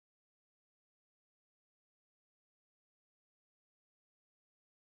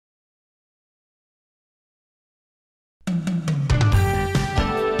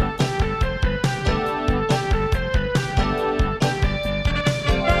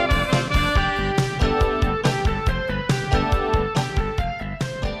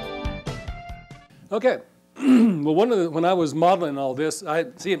Okay. Well, when I was modeling all this,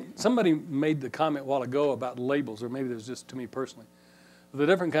 somebody made the comment a while ago about labels, or maybe it was just to me personally, the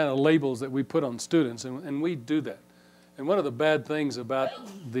different kind of labels that we put on students, and we do that. And one of the bad things about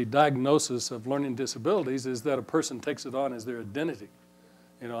the diagnosis of learning disabilities is that a person takes it on as their identity.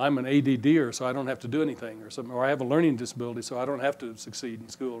 You know, I'm an ADDer, so I don't have to do anything, or something, or I have a learning disability, so I don't have to succeed in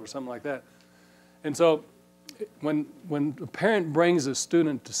school, or something like that. And so when a parent brings a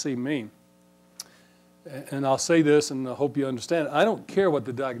student to see me, and I'll say this and I hope you understand, I don't care what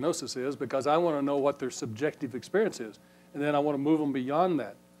the diagnosis is because I want to know what their subjective experience is. And then I want to move them beyond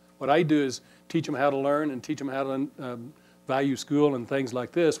that. What I do is teach them how to learn and teach them how to value school and things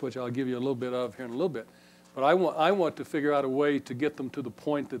like this, which I'll give you a little bit of here in a little bit. But I want to figure out a way to get them to the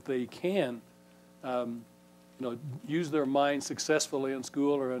point that they can use their mind successfulu in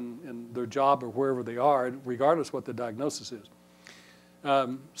school or in their job or wherever they are, regardless of what the diagnosis is.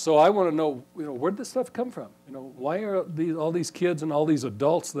 So I want to know, where did this stuff come from? Why are all these kids and all these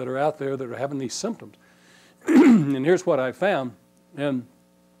adults that are out there that are having these symptoms? And here's what I found. And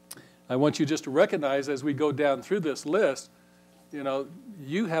I want you just to recognize as we go down through this list,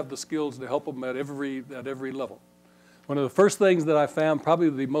 you have the skills to help them at every level. One of the first things that I found,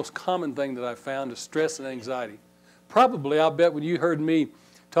 probably the most common thing that I found, is stress and anxiety. Probably, I'll bet when you heard me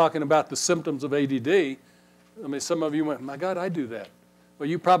talking about the symptoms of ADD, some of you went, my God, I do that. Well,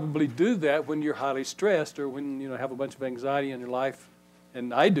 you probably do that when you're highly stressed or when you have a bunch of anxiety in your life.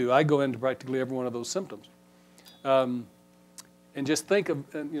 And I do. I go into practically every one of those symptoms. And just think of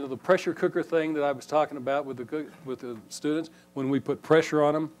the pressure cooker thing that I was talking about with the students. When we put pressure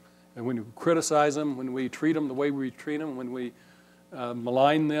on them, and when we criticize them, when we treat them the way we treat them, when we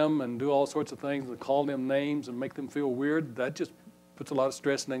malign them and do all sorts of things and call them names and make them feel weird, that just puts a lot of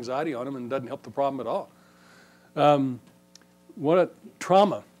stress and anxiety on them and doesn't help the problem at all.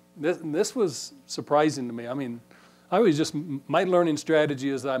 Trauma. This was surprising to me. My learning strategy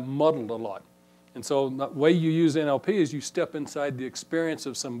is that I muddled a lot. And so the way you use NLP is you step inside the experience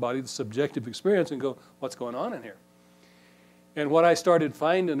of somebody, the subjective experience, and go, what's going on in here? And what I started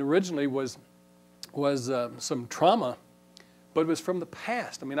finding originally was some trauma, but it was from the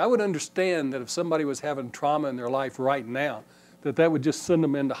past. I would understand that if somebody was having trauma in their life right now, that would just send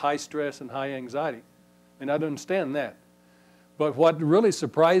them into high stress and high anxiety. I'd understand that. But what really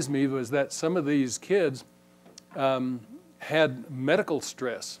surprised me was that some of these kids had medical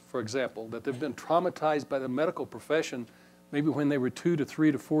stress, for example, that they've been traumatized by the medical profession maybe when they were 2 to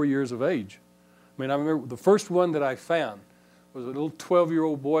 3 to 4 years of age. I remember the first one that I found was a little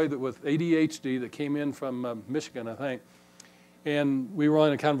 12-year-old boy with ADHD that came in from Michigan, I think. And we were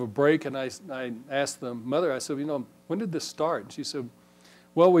on a kind of a break, and I asked the mother, I said, when did this start? And she said,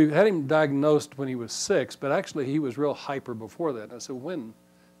 well, we had him diagnosed when he was 6, but actually he was real hyper before that. And I said, when?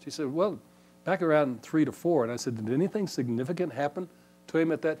 She said, well, back around 3 to 4. And I said, did anything significant happen to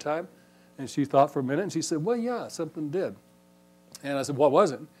him at that time? And she thought for a minute, and she said, well, yeah, something did. And I said, what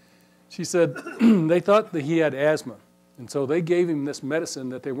was it? She said, they thought that he had asthma. And so they gave him this medicine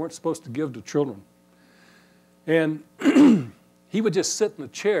that they weren't supposed to give to children. And he would just sit in the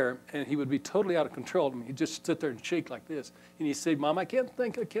chair, and he would be totally out of control. He'd just sit there and shake like this. And he'd say, Mom, I can't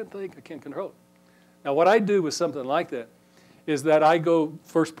think, I can't control it. Now, what I do with something like that is that I go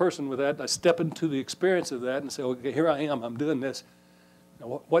first person with that. I step into the experience of that and say, okay, here I am, I'm doing this.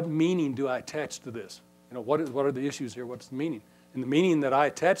 Now, what meaning do I attach to this? What are the issues here? What's the meaning? And the meaning that I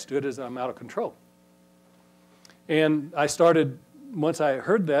attach to it is that I'm out of control. And I started, once I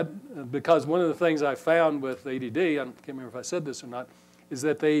heard that, because one of the things I found with ADD, I can't remember if I said this or not, is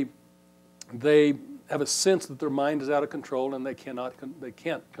that they have a sense that their mind is out of control and they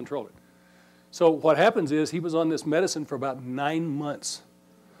can't control it. So what happens is he was on this medicine for about 9 months.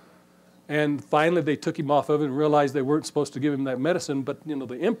 And finally they took him off of it and realized they weren't supposed to give him that medicine, but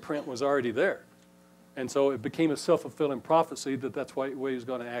the imprint was already there. And so it became a self-fulfilling prophecy that that's the way he was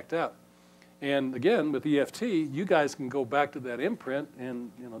going to act out. And again, with EFT, you guys can go back to that imprint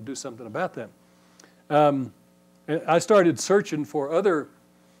and do something about that. I started searching for other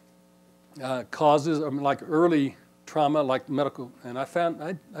causes, like early trauma, like medical, and I found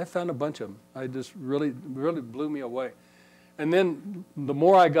a bunch of them. I just really blew me away. And then the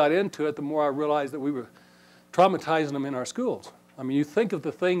more I got into it, the more I realized that we were traumatizing them in our schools. You think of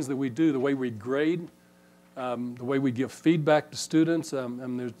the things that we do, the way we grade, the way we give feedback to students,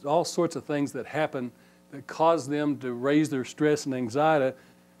 and there's all sorts of things that happen that cause them to raise their stress and anxiety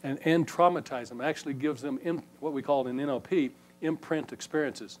and traumatize them. It actually gives them what we call in NLP, imprint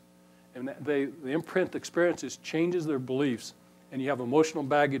experiences. And the imprint experiences changes their beliefs, and you have emotional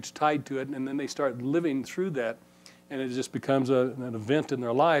baggage tied to it, and then they start living through that. and it just becomes an event in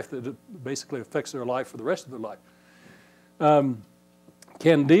their life that basically affects their life for the rest of their life.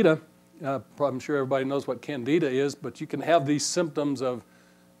 Candida, I'm sure everybody knows what candida is, but you can have these symptoms of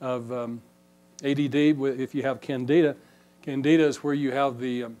ADD if you have candida. Candida is where you have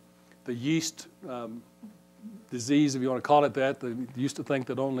the yeast disease, if you want to call it that. They used to think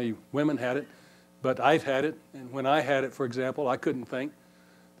that only women had it, but I've had it. And when I had it, for example, I couldn't think.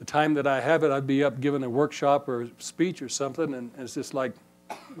 The time that I have it, I'd be up giving a workshop or a speech or something, and it's just like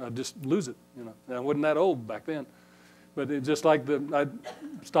I'd just lose it. You know, and I wasn't that old back then, but it's just like I'd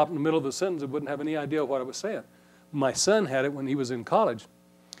stop in the middle of the sentence and wouldn't have any idea what I was saying. My son had it when he was in college,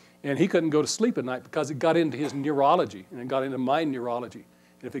 and he couldn't go to sleep at night because it got into his neurology, and it got into my neurology.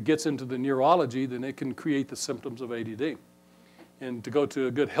 And if it gets into the neurology, then it can create the symptoms of ADD. And to go to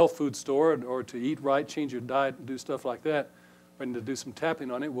a good health food store or to eat right, change your diet, and do stuff like that, and to do some tapping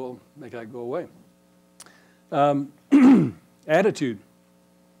on it will make that go away. Attitude.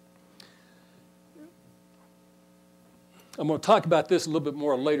 I'm going to talk about this a little bit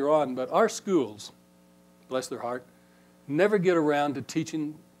more later on, but our schools, bless their heart, never get around to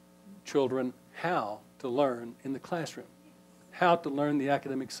teaching children how to learn in the classroom, how to learn the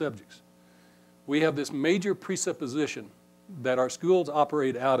academic subjects. We have this major presupposition that our schools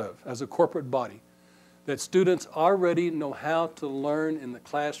operate out of as a corporate body, that students already know how to learn in the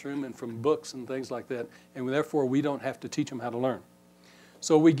classroom and from books and things like that, and therefore we don't have to teach them how to learn.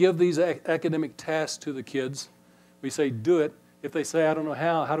 So we give these academic tasks to the kids. We say, do it. If they say, I don't know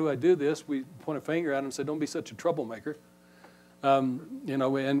how do I do this? We point a finger at them and say, don't be such a troublemaker. You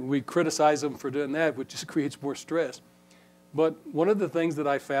know, and we criticize them for doing that, which just creates more stress. But one of the things that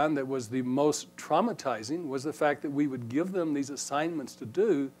I found that was the most traumatizing was the fact that we would give them these assignments to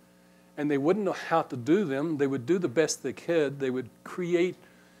do, and they wouldn't know how to do them. They would do the best they could. They would create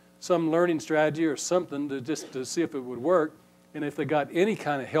some learning strategy or something to see if it would work. And if they got any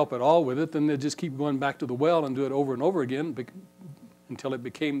kind of help at all with it, then they'd just keep going back to the well and do it over and over again until it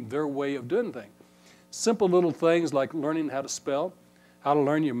became their way of doing things. Simple little things like learning how to spell, how to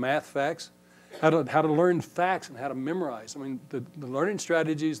learn your math facts, how to learn facts and how to memorize. I mean, the learning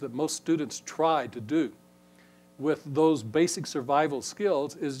strategies that most students try to do with those basic survival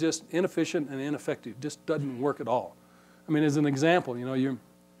skills is just inefficient and ineffective. Just doesn't work at all. I mean, as an example, you know, you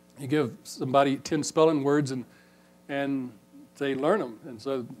give somebody 10 spelling words and they learn them. And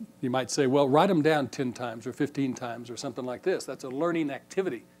so you might say, well, write them down 10 times or 15 times or something like this. That's a learning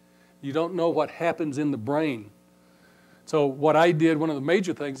activity. You don't know what happens in the brain. So what I did, one of the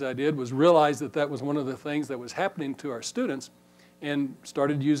major things I did was realize that that was one of the things that was happening to our students, and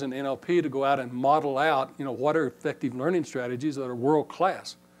started using NLP to go out and model out, you know, what are effective learning strategies that are world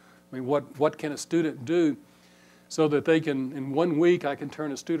class. I mean, what can a student do so that they can, in 1 week, I can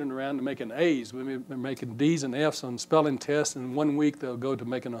turn a student around to making A's. They're making D's and F's on spelling tests, and in 1 week they'll go to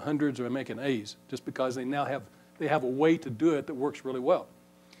making hundreds or making A's, just because they now have a way to do it that works really well.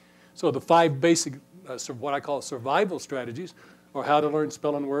 So the 5 basic, what I call survival strategies, are how to learn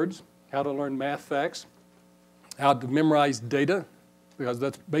spelling words, how to learn math facts, how to memorize data, because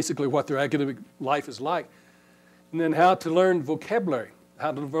that's basically what their academic life is like, and then how to learn vocabulary,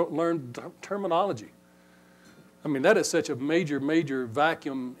 how to learn terminology. I mean, that is such a major, major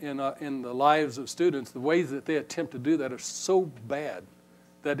vacuum in the lives of students. The ways that they attempt to do that are so bad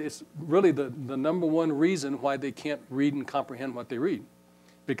that it's really the number one reason why they can't read and comprehend what they read,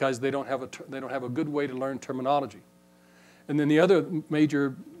 because they don't have a good way to learn terminology. And then the other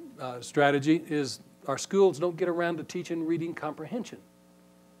major strategy is our schools don't get around to teaching reading comprehension.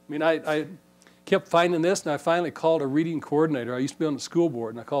 I mean, I kept finding this, and I finally called a reading coordinator. I used to be on the school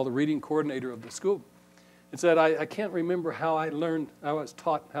board, and I called the reading coordinator of the school and said, I can't remember how I was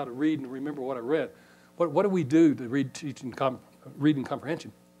taught how to read and remember what I read. What do we do to reading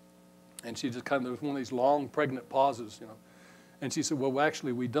comprehension? And she just kind of, there was one of these long, pregnant pauses, you know. And she said, well,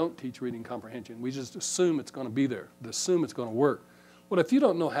 actually, we don't teach reading comprehension. We just assume it's going to be there, assume it's going to work. Well, if you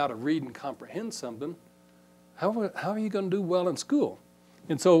don't know how to read and comprehend something, how are you going to do well in school?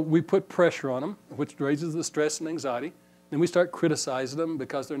 And so we put pressure on them, which raises the stress and anxiety. Then we start criticizing them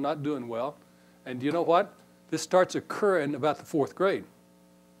because they're not doing well. And you know what? This starts occurring about the 4th grade.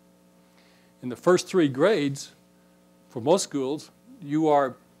 In the first 3 grades, for most schools, you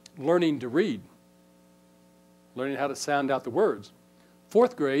are learning to read, learning how to sound out the words.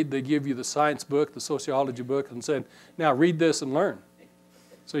 4th grade, they give you the science book, the sociology book, and said, now read this and learn.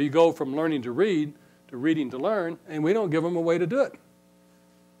 So you go from learning to read to reading to learn, and we don't give them a way to do it,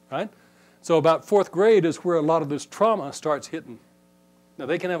 right? So about 4th grade is where a lot of this trauma starts hitting. Now,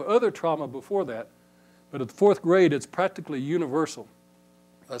 they can have other trauma before that, but at the 4th grade, it's practically universal.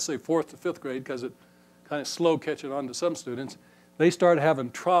 I say 4th to 5th grade because kind of slow catching on to some students, they start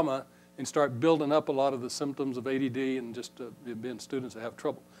having trauma and start building up a lot of the symptoms of ADD and just being students that have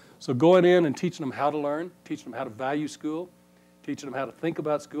trouble. So going in and teaching them how to learn, teaching them how to value school, teaching them how to think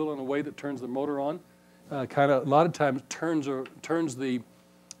about school in a way that turns the motor on, kind of a lot of times turns the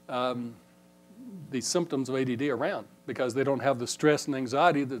symptoms of ADD around because they don't have the stress and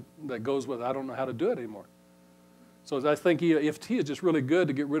anxiety that goes with, I don't know how to do it anymore. So I think EFT is just really good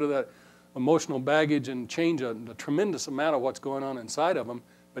to get rid of that emotional baggage and change a tremendous amount of what's going on inside of them.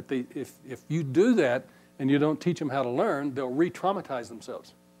 But if you do that and you don't teach them how to learn, they'll re-traumatize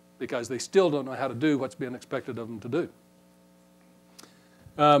themselves because they still don't know how to do what's being expected of them to do.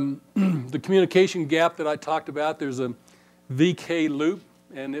 The communication gap that I talked about, there's a VK loop,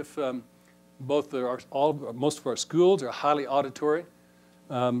 and if most of our schools are highly auditory,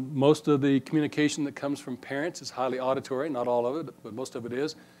 most of the communication that comes from parents is highly auditory, not all of it, but most of it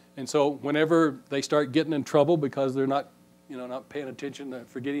is. And so whenever they start getting in trouble because they're not paying attention, they're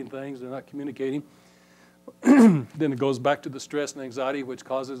forgetting things, they're not communicating, then it goes back to the stress and anxiety, which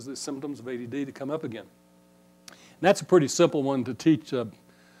causes the symptoms of ADD to come up again. And that's a pretty simple one to teach,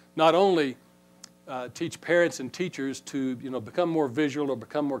 not only teach parents and teachers to become more visual or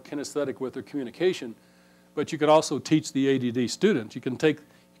become more kinesthetic with their communication, but you can also teach the ADD students. You can take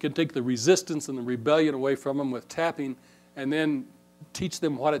the resistance and the rebellion away from them with tapping, and then teach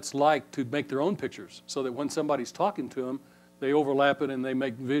them what it's like to make their own pictures, so that when somebody's talking to them, they overlap it and they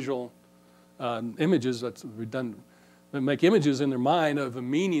make visual images. That's redundant. They make images in their mind of the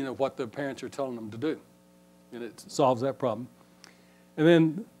meaning of what the parents are telling them to do, and it solves that problem. And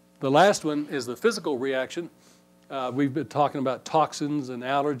then the last one is the physical reaction. We've been talking about toxins and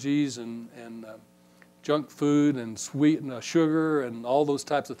allergies and junk food and sweet and sugar and all those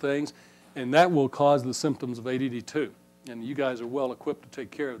types of things, and that will cause the symptoms of ADD too. And you guys are well equipped to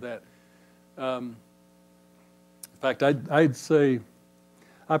take care of that. In fact, I'd say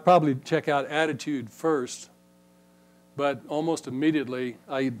I'd probably check out attitude first, but almost immediately,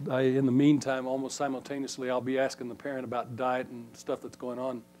 in the meantime, almost simultaneously, I'll be asking the parent about diet and stuff that's going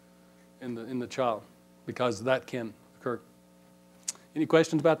on in the child, because that can occur. Any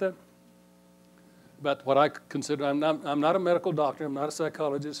questions about that? About what I consider, I'm not a medical doctor, I'm not a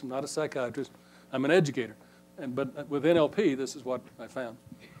psychologist, I'm not a psychiatrist, I'm an educator. But with NLP, this is what I found.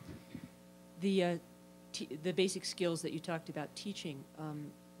 The basic skills that you talked about teaching,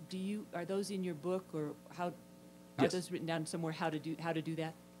 are those in your book, or how are those written down somewhere? How to do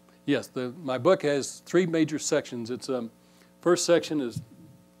that? Yes, my book has 3 major sections. It's first section is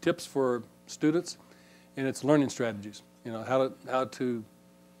tips for students, and it's learning strategies. How to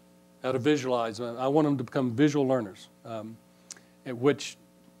visualize. I want them to become visual learners, which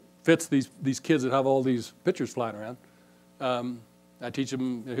fits these kids that have all these pictures flying around. I teach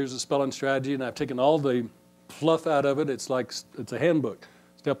them, here's a spelling strategy, and I've taken all the fluff out of it. It's like it's a handbook.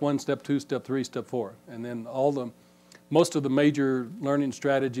 Step 1, step 2, step 3, step 4. And then most of the major learning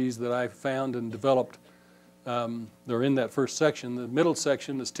strategies that I found and developed, they're in that first section. The middle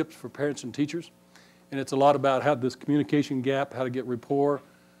section is tips for parents and teachers. And it's a lot about how this communication gap, how to get rapport,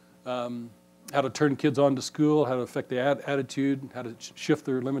 how to turn kids on to school, how to affect the attitude, how to shift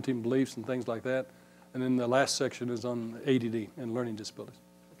their limiting beliefs and things like that. And then the last section is on ADD and learning disabilities.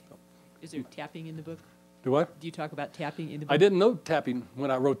 Okay. So, is there tapping in the book? Do what? Do you talk about tapping in the book? I didn't know tapping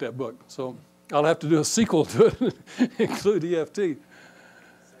when I wrote that book, so I'll have to do a sequel to it, include EFT. Second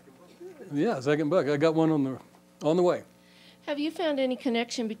book. Yeah, second book. I got one on the way. Have you found any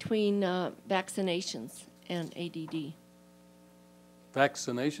connection between vaccinations and ADD?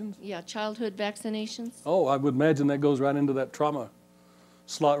 Vaccinations? Yeah, childhood vaccinations. Oh, I would imagine that goes right into that trauma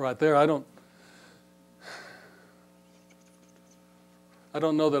slot right there. I don't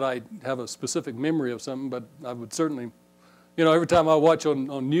know that I have a specific memory of something, but I would certainly, every time I watch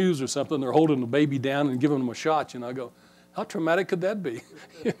on news or something, they're holding the baby down and giving them a shot, I go, how traumatic could that be?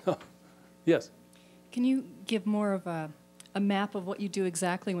 Yes. Can you give more of a map of what you do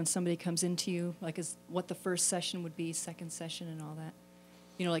exactly when somebody comes into you, like what the first session would be, second session, and all that?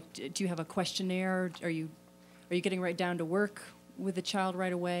 Do you have a questionnaire? Are you getting right down to work with the child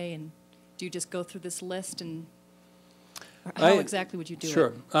right away, and do you just go through this list, and how exactly would you do it?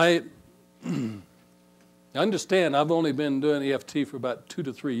 Sure. I understand. I've only been doing EFT for about 2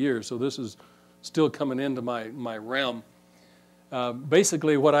 to 3 years, so this is still coming into my realm.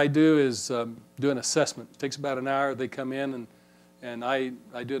 Basically, what I do is do an assessment. It takes about an hour. They come in, and I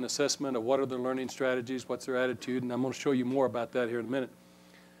do an assessment of what are their learning strategies, what's their attitude, and I'm going to show you more about that here in a minute.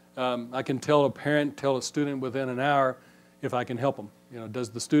 I can tell a student within an hour if I can help them.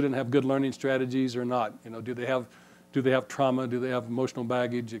 Does the student have good learning strategies or not? Do they have trauma? Do they have emotional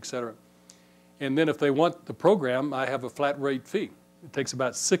baggage, et cetera? And then if they want the program, I have a flat rate fee. It takes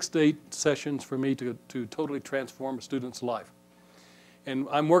about 6 to 8 sessions for me to totally transform a student's life. And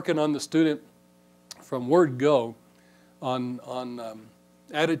I'm working on the student from word go on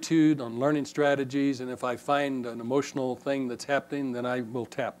attitude, on learning strategies, and if I find an emotional thing that's happening, then I will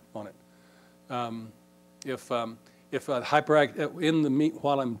tap on it. If a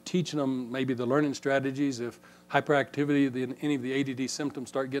while I'm teaching them maybe the learning strategies, if hyperactivity, any of the ADD symptoms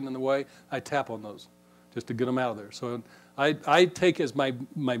start getting in the way, I tap on those just to get them out of there. So I take as my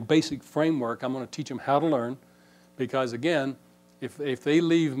basic framework, I'm going to teach them how to learn, because again, if they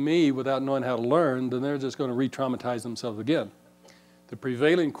leave me without knowing how to learn, then they're just going to re-traumatize themselves again. The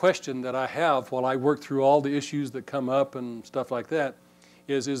prevailing question that I have while I work through all the issues that come up and stuff like that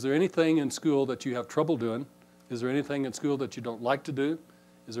is there anything in school that you have trouble doing? Is there anything in school that you don't like to do?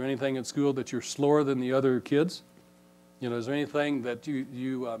 Is there anything in school that you're slower than the other kids? You know, is there anything that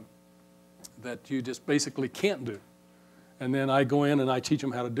you just basically can't do? And then I go in and I teach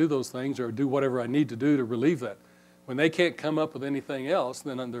them how to do those things or do whatever I need to do to relieve that. When they can't come up with anything else,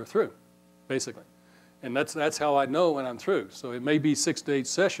 then they're through, basically. And that's how I know when I'm through. So it may be 6 to 8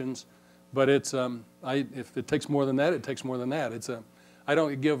 sessions, but it's if it takes more than that, it takes more than that. I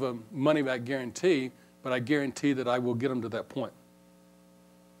don't give a money-back guarantee, but I guarantee that I will get them to that point.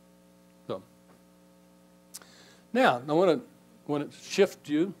 So now I want to shift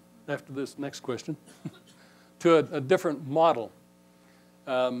you after this next question to a different model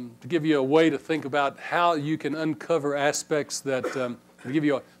to give you a way to think about how you can uncover aspects that to give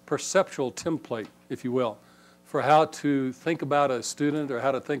you a perceptual template, if you will, for how to think about a student or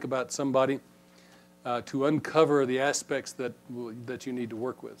how to think about somebody to uncover the aspects that you need to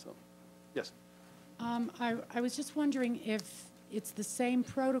work with. So, yes. I was just wondering if it's the same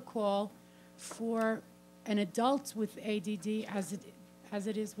protocol for an adult with ADD as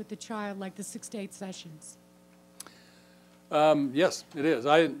it is with the child, like the 6 to 8 sessions. Yes, it is.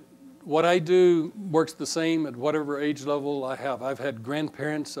 What I do works the same at whatever age level I have. I've had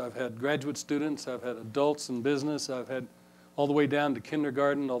grandparents, I've had graduate students, I've had adults in business, I've had all the way down to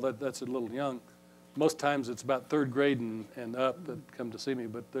kindergarten, although that's a little young. Most times it's about 3rd grade and up that come to see me,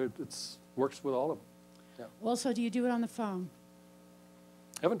 but it works with all of them. Yeah. Also, do you do it on the phone?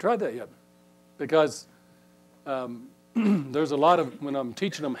 I haven't tried that yet because there's a lot of, when I'm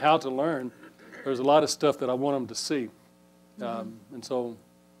teaching them how to learn, there's a lot of stuff that I want them to see. And so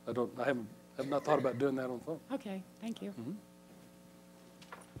I have not thought about doing that on the phone. Okay, thank you. Mm-hmm.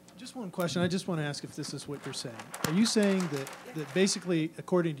 Just one question. I just want to ask if this is what you're saying. Are you saying that basically,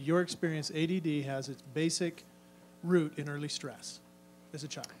 according to your experience, ADD has its basic root in early stress as a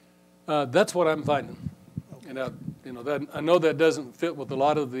child? That's what I'm finding. Okay. And I know that doesn't fit with a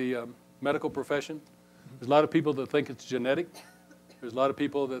lot of the medical profession. There's a lot of people that think it's genetic. There's a lot of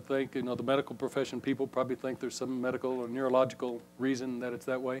people that think, the medical profession people probably think there's some medical or neurological reason that it's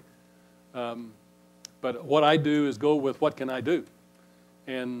that way. But what I do is go with what can I do.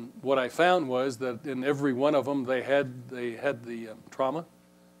 And what I found was that in every one of them, they had the trauma.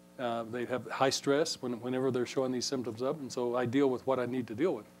 They have high stress whenever they're showing these symptoms up. And so I deal with what I need to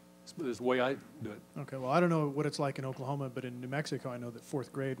deal with. This is the way I do it. Okay, well, I don't know what it's like in Oklahoma, but in New Mexico, I know that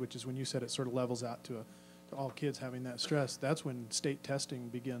 4th grade, which is when you said it sort of levels out to all kids having that stress, that's when state testing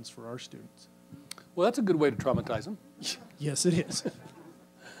begins for our students. Well, that's a good way to traumatize them. Yes, it is.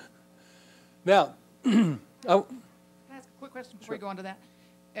 Now, Can I ask a quick question before you go on to that?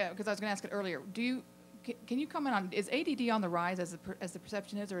 Because I was going to ask it earlier. Can you comment on, is ADD on the rise as the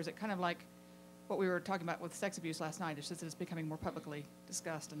perception is, or is it kind of like what we were talking about with sex abuse last night? It's just that it's becoming more publicly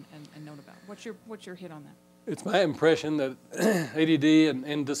discussed and known about. What's your hit on that? it's my impression that ADD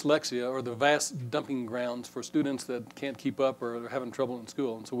and dyslexia are the vast dumping grounds for students that can't keep up or are having trouble in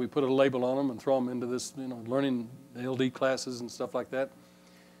school. And so we put a label on them and throw them into this, learning LD classes and stuff like that.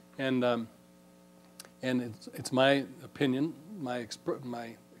 And it's my opinion, my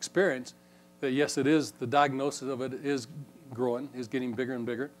experience, that yes, it is, the diagnosis of it is growing, is getting bigger and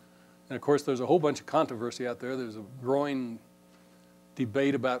bigger. And of course, there's a whole bunch of controversy out there. There's a growing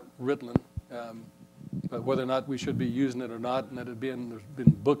debate about Ritalin, but whether or not we should be using it or not, and that there's been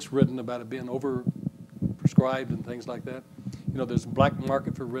books written about it being over-prescribed and things like that. There's a black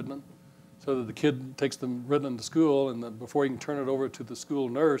market for Ritalin, so that the kid takes the Ritalin to school, and before he can turn it over to the school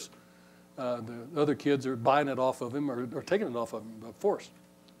nurse, the other kids are buying it off of him or taking it off of him by force,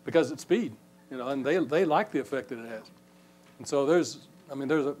 because it's speed, and they like the effect that it has. And so there's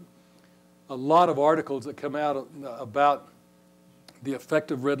a lot of articles that come out about the effect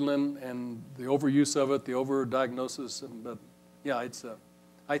of Ritalin and the overuse of it, the overdiagnosis. But yeah,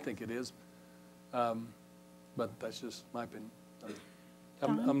 I think it is. But that's just my opinion.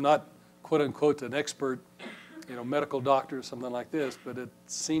 I'm not quote unquote an expert, medical doctor or something like this, but it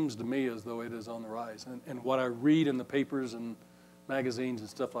seems to me as though it is on the rise. And what I read in the papers and magazines and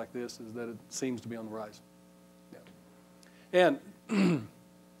stuff like this is that it seems to be on the rise. Yeah. And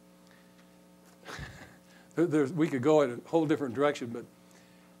we could go in a whole different direction, but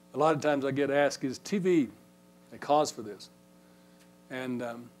a lot of times I get asked, is TV a cause for this? And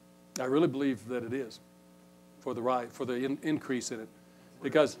I really believe that it is for the rise, for the increase in it,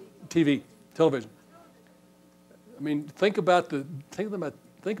 because television. I mean, think about the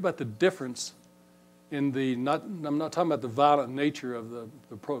difference in the I'm not talking about the violent nature of the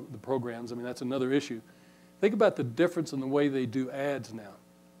programs. I mean, that's another issue. Think about the difference in the way they do ads now.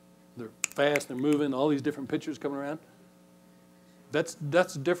 They're fast, they're moving, all these different pictures coming around. That's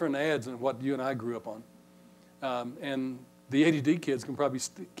different ads than what you and I grew up on. And the ADD kids can probably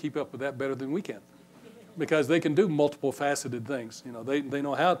keep up with that better than we can, because they can do multiple faceted things. They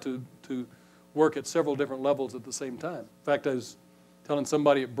know how to work at several different levels at the same time. In fact, I was telling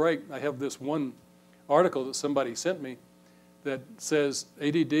somebody at break, I have this one article that somebody sent me that says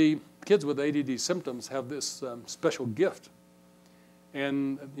kids with ADD symptoms have this special gift.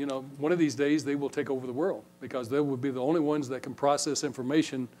 And, one of these days they will take over the world, because they will be the only ones that can process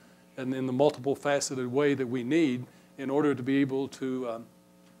information and in the multiple faceted way that we need in order to be able to,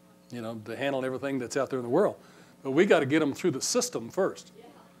 to handle everything that's out there in the world. But we got to get them through the system first,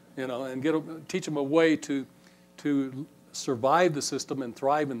 and teach them a way to survive the system and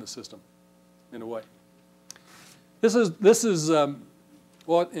thrive in the system, in a way. This is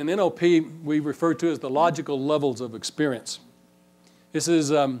what in NLP we refer to as the logical levels of experience. This is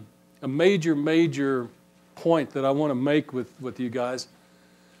a major point that I want to make with you guys.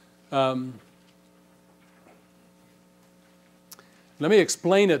 Let me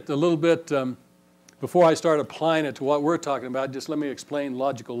explain it a little bit before I start applying it to what we're talking about. Just let me explain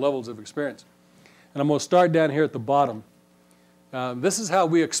logical levels of experience. And I'm going to start down here at the bottom. This is how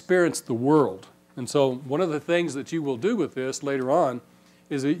we experience the world. And so one of the things that you will do with this later on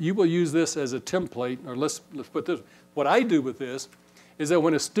is that you will use this as a template, or let's put this. What I do with this is that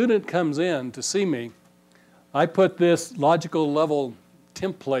when a student comes in to see me, I put this logical level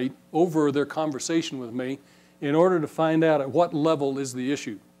template over their conversation with me in order to find out at what level is the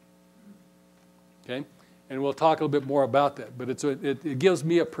issue. Okay? And we'll talk a little bit more about that. But it gives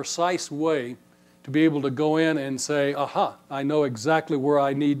me a precise way to be able to go in and say, aha, I know exactly where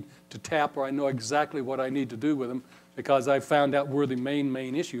I need to tap, or I know exactly what I need to do with them, because I found out where the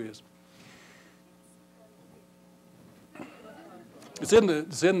main issue is. It's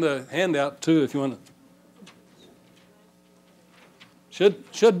in the handout too, if you want to.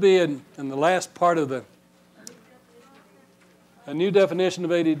 Should be in the last part of a new definition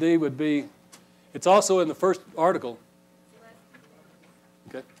of ADD would be, it's also in the first article.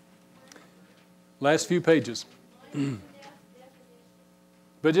 Okay. Last few pages.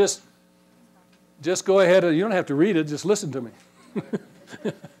 But just go ahead, you don't have to read it, just listen to me.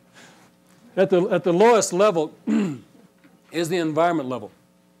 At the lowest level is the environment level.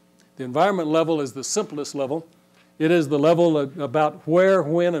 The environment level is the simplest level. It is the level about where,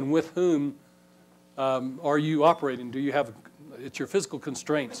 when, and with whom are you operating. It's your physical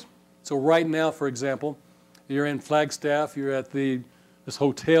constraints. So right now, for example, you're in Flagstaff, you're at this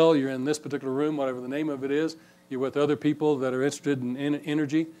hotel, you're in this particular room, whatever the name of it is, you're with other people that are interested in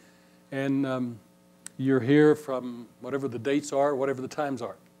energy, and you're here from whatever the dates are, whatever the times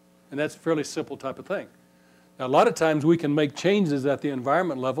are. And that's a fairly simple type of thing. Now, a lot of times we can make changes at the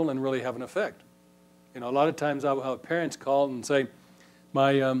environment level and really have an effect. A lot of times I'll have parents call and say,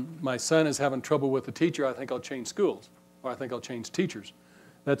 my son is having trouble with the teacher, I think I'll change schools, or I think I'll change teachers.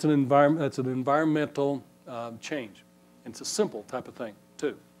 That's an environmental change. And it's a simple type of thing,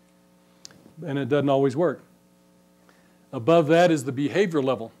 too. And it doesn't always work. Above that is the behavior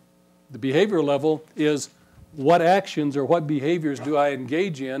level. The behavior level is what actions or what behaviors do I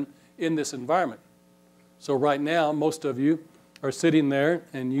engage in this environment. So right now, most of you are sitting there,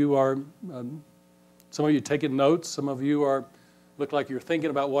 and you are, some of you taking notes, some of you look like you're thinking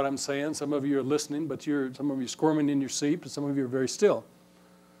about what I'm saying, some of you are listening, but some of you are squirming in your seat, and some of you are very still.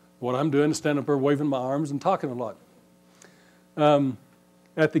 What I'm doing is standing up there waving my arms and talking a lot.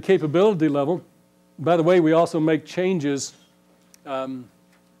 At the capability level, by the way, we also make changes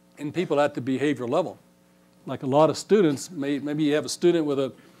in people at the behavior level. Like a lot of students, maybe you have a student with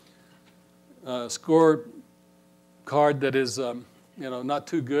a score card that is not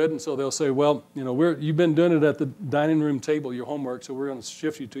too good, and so they'll say, well, you've been doing it at the dining room table, your homework, so we're going to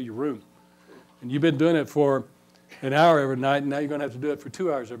shift you to your room. And you've been doing it for an hour every night, and now you're going to have to do it for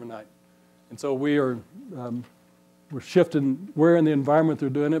 2 hours every night. And so we are we're shifting where in the environment they're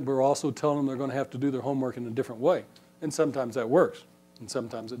doing it, but we're also telling them they're going to have to do their homework in a different way. And sometimes that works, and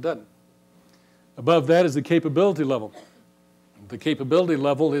sometimes it doesn't. Above that is the capability level. The capability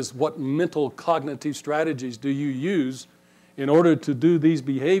level is what mental cognitive strategies do you use in order to do these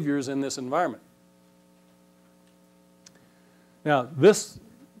behaviors in this environment. Now,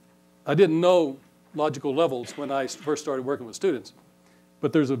 I didn't know logical levels when I first started working with students,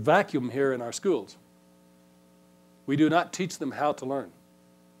 but there's a vacuum here in our schools. We do not teach them how to learn.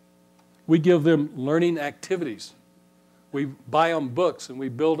 We give them learning activities. We buy them books and we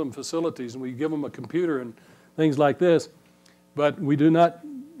build them facilities and we give them a computer and things like this, but we do not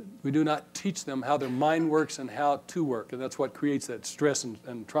teach them how their mind works and how to work, and that's what creates that stress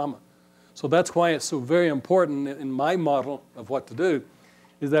and trauma. So that's why it's so very important in my model of what to do,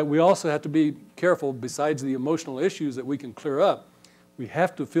 is that we also have to be careful, besides the emotional issues that we can clear up, we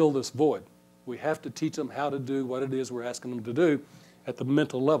have to fill this void. We have to teach them how to do what it is we're asking them to do at the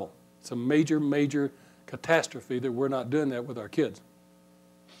mental level. It's a major, major catastrophe that we're not doing that with our kids.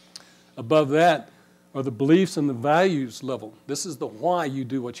 Above that are the beliefs and the values level. This is the why you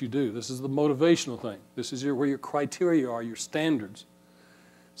do what you do. This is the motivational thing. This is where your criteria are, your standards.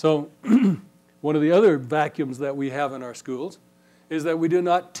 So one of the other vacuums that we have in our schools is that we do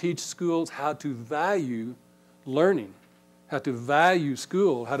not teach schools how to value learning, how to value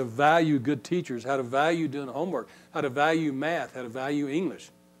school, how to value good teachers, how to value doing homework, how to value math, how to value English.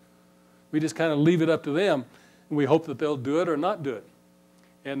 We just kind of leave it up to them, and we hope that they'll do it or not do it.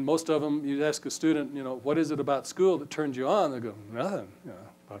 And most of them, you ask a student, what is it about school that turns you on? They go, nothing.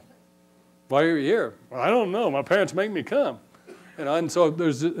 Why are you here? Well, I don't know. My parents make me come. And so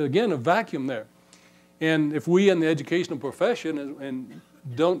there's, again, a vacuum there. And if we in the educational profession and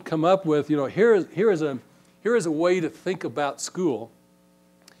don't come up with, here is a way to think about school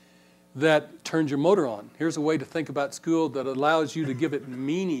that turns your motor on. Here's a way to think about school that allows you to give it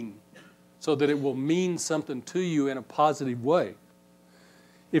meaning so that it will mean something to you in a positive way.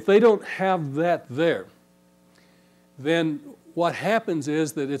 If they don't have that there, then what happens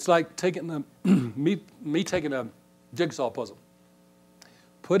is that it's like taking me taking a jigsaw puzzle,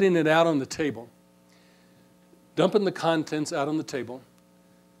 putting it out on the table, dumping the contents out on the table,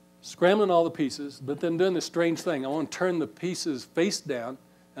 scrambling all the pieces, but then doing this strange thing. I want to turn the pieces face down,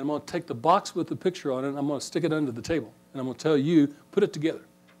 and I'm going to take the box with the picture on it, and I'm going to stick it under the table. And I'm going to tell you, put it together.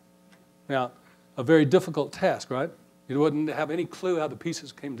 Now, a very difficult task, right? You wouldn't have any clue how the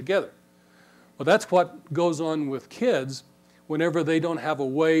pieces came together. Well, that's what goes on with kids whenever they don't have a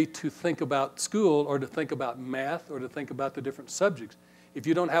way to think about school or to think about math or to think about the different subjects. If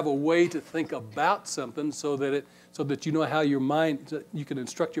you don't have a way to think about something so that you know how you can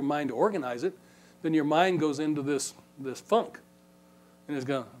instruct your mind to organize it, then your mind goes into this funk. And it's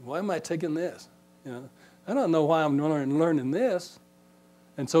going, why am I taking this? I don't know why I'm learning this.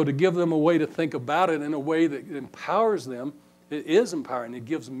 And so to give them a way to think about it in a way that empowers them, it is empowering. It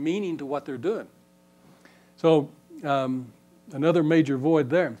gives meaning to what they're doing. So another major void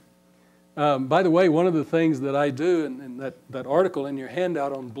there. By the way, one of the things that I do in that article in your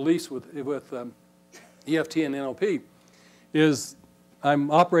handout on beliefs with EFT and NLP is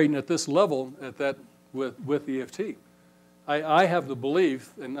I'm operating at this level with EFT. I have the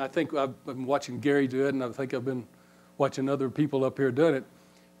belief, and I think I've been watching Gary do it, and I think I've been watching other people up here doing it,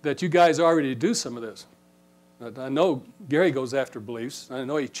 that you guys already do some of this. I know Gary goes after beliefs. I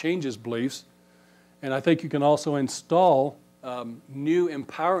know he changes beliefs. And I think you can also install new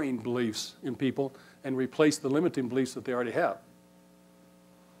empowering beliefs in people and replace the limiting beliefs that they already have.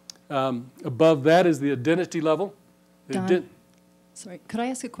 Above that is the identity level. Don, sorry, could I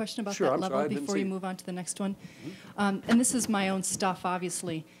ask a question about that level before you move on to the next one? Mm-hmm. And this is my own stuff,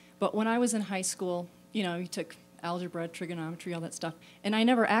 obviously. But when I was in high school, you took algebra, trigonometry, all that stuff, and I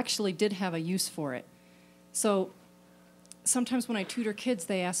never actually did have a use for it. So sometimes when I tutor kids,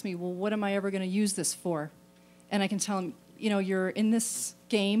 they ask me, well, what am I ever going to use this for? And I can tell them, you're in this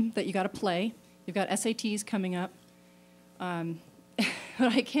game that you got to play. You've got SATs coming up. But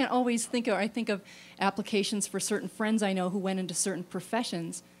I can't always think of applications for certain friends I know who went into certain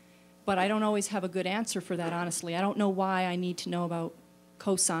professions, but I don't always have a good answer for that, honestly. I don't know why I need to know about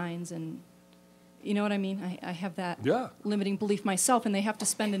cosines and, you know what I mean? I have that limiting belief myself, and they have to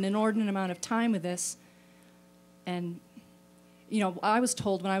spend an inordinate amount of time with this. And, I was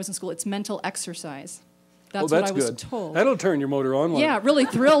told when I was in school, it's mental exercise. That's what I was told. That'll turn your motor on. Yeah, it really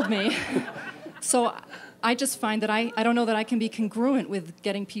thrilled me. So I just find that I don't know that I can be congruent with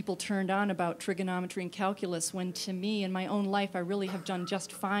getting people turned on about trigonometry and calculus when, to me, in my own life, I really have done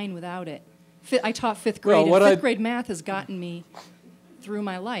just fine without it. I taught fifth grade, and fifth grade math has gotten me through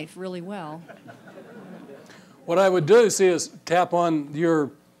my life really well. what I would do, see, is tap on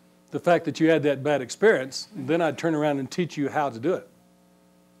the fact that you had that bad experience, and then I'd turn around and teach you how to do it.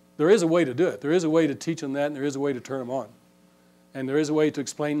 There is a way to do it. There is a way to teach them that, and there is a way to turn them on. And there is a way to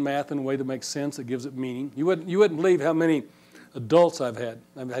explain math in a way that makes sense, that gives it meaning. You wouldn't believe how many adults I've had.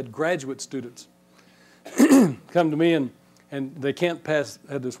 I've had graduate students come to me, and they can't pass.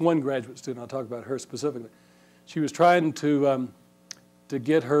 I had this one graduate student, I'll talk about her specifically. She was trying to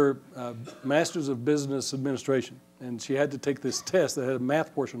get her Master's of Business Administration, and she had to take this test that had a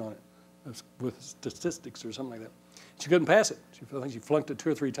math portion on it with statistics or something like that. She couldn't pass it. I think she flunked it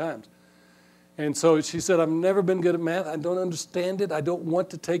 2 or 3 times. And so she said, I've never been good at math. I don't understand it. I don't want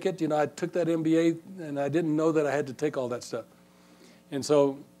to take it. You know, I took that MBA, and I didn't know that I had to take all that stuff. And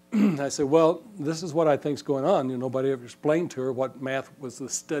so I said, well, this is what I think's going on. You know, nobody ever explained to her what math was the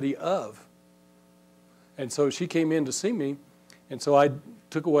study of. And so she came in to see me, and so I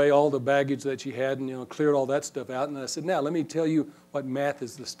took away all the baggage that she had and, you know, cleared all that stuff out. And I said, now, let me tell you what math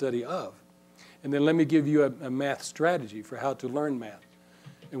is the study of. And then let me give you a math strategy for how to learn math.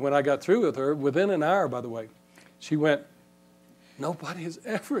 And when I got through with her, within an hour, by the way, she went, nobody has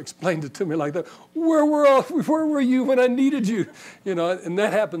ever explained it to me like that. Where were you when I needed you? You know, and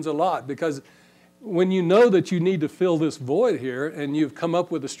that happens a lot, because when you know that you need to fill this void here and you've come up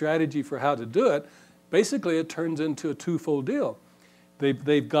with a strategy for how to do it, basically it turns into a twofold deal.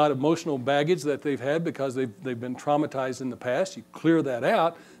 They've got emotional baggage that they've had because they've been traumatized in the past. You clear that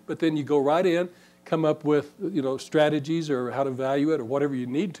out, but then you go right in, come up with, you know, strategies or how to value it or whatever you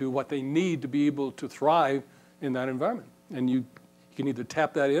need to, what they need to be able to thrive in that environment. And you can either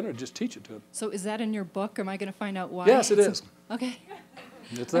tap that in or just teach it to them. So is that in your book? Am I going to find out why? Yes, it is. Okay.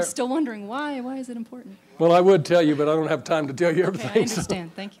 It's there. I'm still wondering why. Why is it important? Well, I would tell you, but I don't have time to tell you everything. Okay, I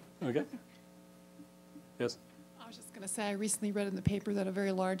understand. Thank you. Okay. Yes. I was just going to say, I recently read in the paper that a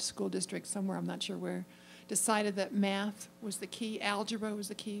very large school district somewhere, I'm not sure where, decided that math was the key, algebra was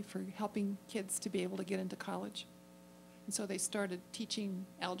the key for helping kids to be able to get into college. And so they started teaching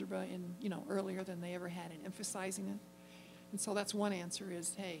algebra earlier than they ever had and emphasizing it. And so that's one answer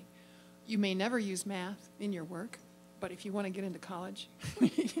is, hey, you may never use math in your work, but if you want to get into college,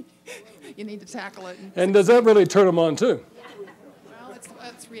 you need to tackle it. And does that really turn them on too? Well,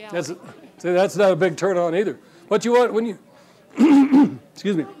 that's reality. That's not a big turn on either. What you want when you,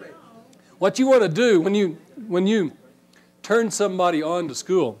 excuse me, what you want to do when you turn somebody on to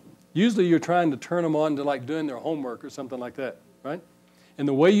school, usually you're trying to turn them on to like doing their homework or something like that, right? And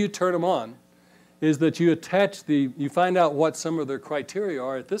the way you turn them on is that you you find out what some of their criteria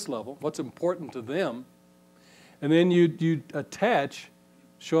are at this level, what's important to them, and then you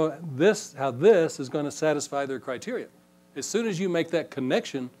show how this is going to satisfy their criteria. As soon as you make that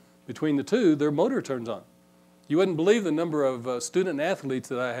connection between the two, their motor turns on. You wouldn't believe the number of student athletes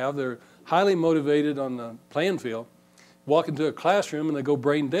that I have. They're highly motivated on the playing field, walk into a classroom and they go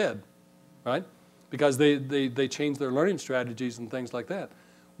brain dead, right? Because they change their learning strategies and things like that.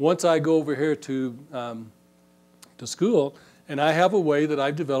 Once I go over here to school, and I have a way that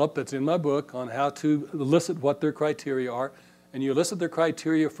I've developed that's in my book on how to elicit what their criteria are, and you elicit their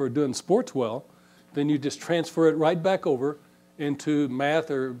criteria for doing sports well, then you just transfer it right back over into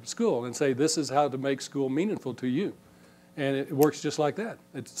math or school and say, this is how to make school meaningful to you. And it works just like that.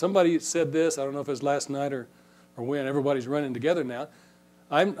 Somebody said this, I don't know if it was last night or when, everybody's running together now.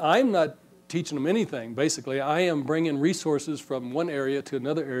 I'm not teaching them anything, basically. I am bringing resources from one area to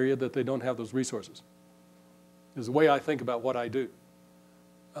another area that they don't have those resources. Is the way I think about what I do.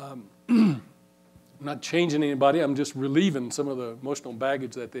 I'm not changing anybody, I'm just relieving some of the emotional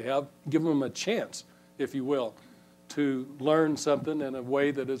baggage that they have, giving them a chance, if you will, to learn something in a way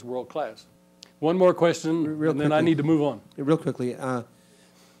that is world class. One more question, and then I need to move on. Real quickly,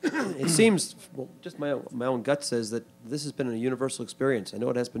 it seems, well, just my own gut says that this has been a universal experience. I know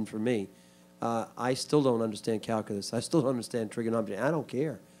it has been for me. I still don't understand calculus. I still don't understand trigonometry. I don't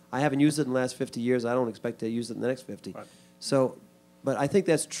care. I haven't used it in the last 50 years. I don't expect to use it in the next 50. Right. So, but I think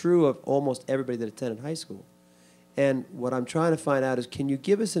that's true of almost everybody that attended high school. And what I'm trying to find out is, can you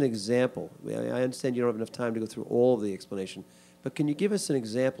give us an example? I understand you don't have enough time to go through all of the explanation, but can you give us an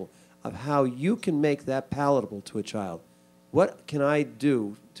example of how you can make that palatable to a child? What can I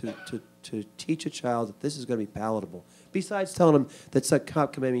do to teach a child that this is going to be palatable? Besides telling them that's a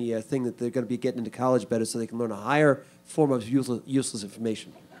cop-commanding thing that they're going to be getting into college better so they can learn a higher form of useless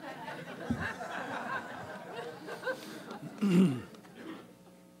information.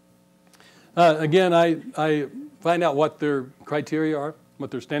 Again, I find out what their criteria are,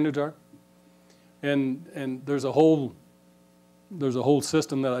 what their standards are, and there's a whole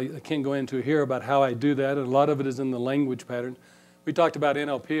system that I can't go into here about how I do that, and a lot of it is in the language pattern. We talked about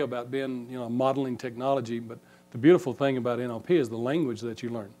NLP, about being, modeling technology, but the beautiful thing about NLP is the language that you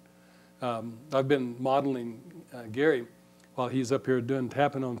learn. I've been modeling Gary while he's up here doing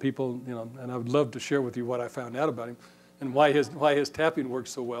tapping on people, you know, and I would love to share with you what I found out about him and why his tapping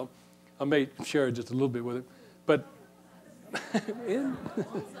works so well. I may share just a little bit with him, but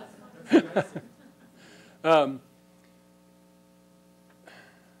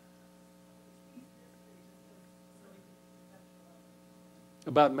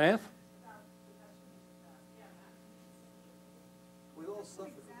about math?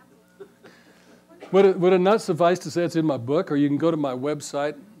 Would it not suffice to say it's in my book, or you can go to my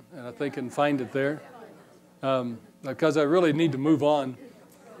website, and I think and find it there, because I really need to move on.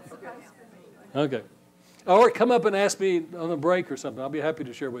 Okay. Or come up and ask me on a break or something. I'll be happy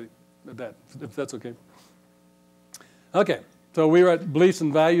to share with you that, if that's okay. Okay, so we were at beliefs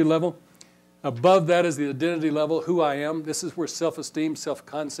and value level. Above that is the identity level, who I am. This is where self-esteem,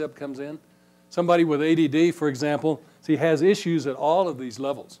 self-concept comes in. Somebody with ADD, for example, he has issues at all of these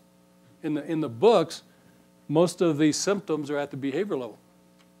levels. In the books, most of these symptoms are at the behavior level.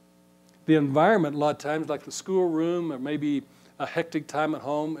 The environment, a lot of times, like the schoolroom or maybe a hectic time at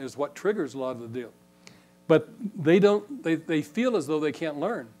home, is what triggers a lot of the deal. But they feel as though they can't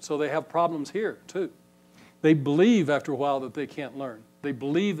learn, so they have problems here too. They believe after a while that they can't learn. They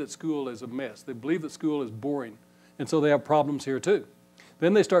believe that school is a mess. They believe that school is boring, and so they have problems here too.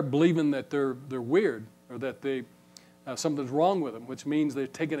 Then they start believing that they're weird, or that something's wrong with them, which means they're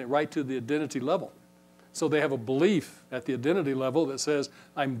taking it right to the identity level. So they have a belief at the identity level that says,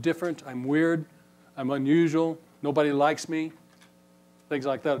 I'm different, I'm weird, I'm unusual, nobody likes me, things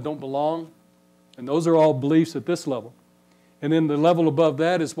like that, I don't belong. And those are all beliefs at this level. And then the level above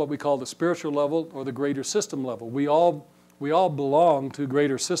that is what we call the spiritual level, or the greater system level. We all belong to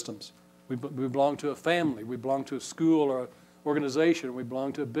greater systems. We belong to a family, we belong to a school or an organization, we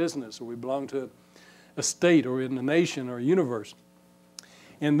belong to a business, or we belong to a state, or in a nation, or a universe.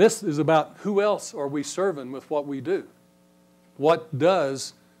 And this is about who else are we serving with what we do. What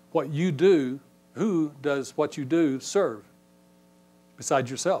does what you do, who does what you do serve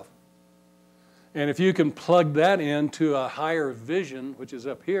besides yourself? And if you can plug that into a higher vision, which is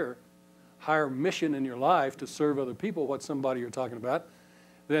up here, higher mission in your life to serve other people, what somebody you're talking about,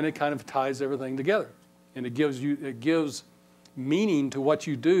 then it kind of ties everything together. And it gives meaning to what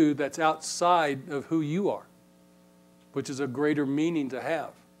you do that's outside of who you are, which is a greater meaning to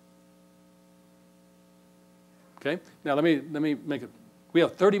have. Okay? Now let me make it. We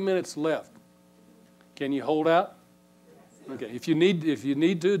have 30 minutes left. Can you hold out? Okay. If you need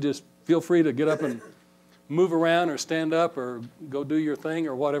to, just feel free to get up and move around, or stand up, or go do your thing,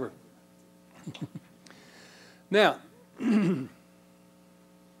 or whatever. Now,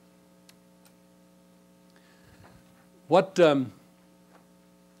 what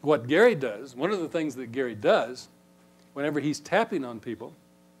Gary does, one of the things that Gary does whenever he's tapping on people,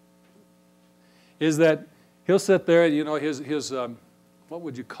 is that he'll sit there and, you know, his what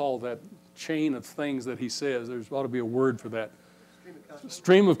would you call that chain of things that he says? There ought to be a word for that.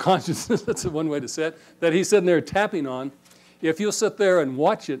 Stream of consciousness, that's one way to say it, that he's sitting there tapping on. If you'll sit there and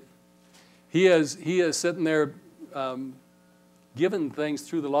watch it, he is sitting there giving things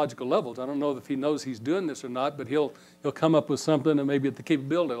through the logical levels. I don't know if he knows he's doing this or not, but he'll come up with something, and maybe at the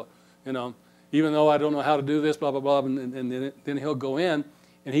capability, you know, even though I don't know how to do this, blah, blah, blah, and then he'll go in,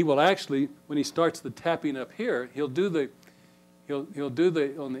 and he will actually, when he starts the tapping up here, he'll do the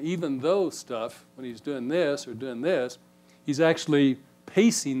on the even though stuff, when he's doing this or doing this, he's actually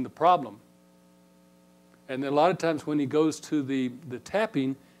pacing the problem. And then a lot of times when he goes to the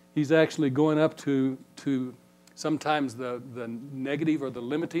tapping, he's actually going up to sometimes the negative or the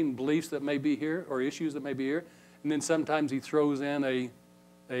limiting beliefs that may be here, or issues that may be here. And then sometimes he throws in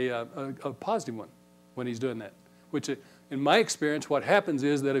a positive one when he's doing that. Which, in my experience, what happens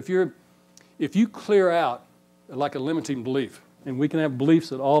is that if you clear out like a limiting belief, and we can have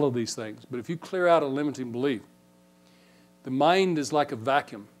beliefs at all of these things, but if you clear out a limiting belief, the mind is like a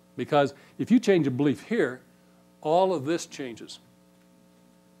vacuum, because if you change a belief here, all of this changes.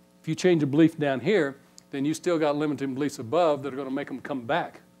 If you change a belief down here, then you still got limiting beliefs above that are going to make them come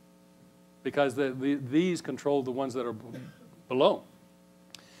back, because these control the ones that are below.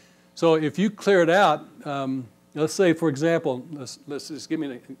 So if you clear it out, let's say, for example, let's just give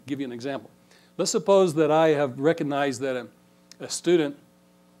you an example. Let's suppose that I have recognized that a student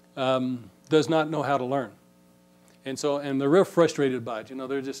does not know how to learn. And they're real frustrated by it. You know,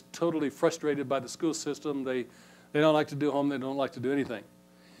 they're just totally frustrated by the school system. They don't like to do home. They don't like to do anything.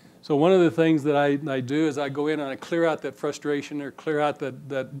 So one of the things that I do is I go in and I clear out that frustration, or clear out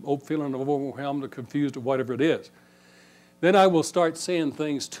that feeling of overwhelmed or confused or whatever it is. Then I will start saying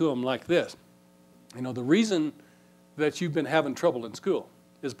things to them like this. You know, the reason that you've been having trouble in school.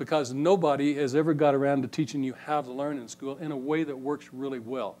 Is because nobody has ever got around to teaching you how to learn in school in a way that works really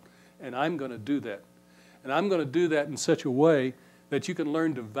well. And I'm going to do that. And I'm going to do that in such a way that you can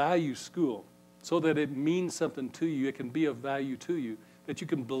learn to value school so that it means something to you, it can be of value to you, that you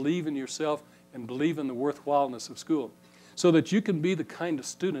can believe in yourself and believe in the worthwhileness of school, so that you can be the kind of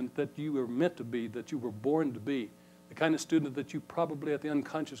student that you were meant to be, that you were born to be, the kind of student that you probably at the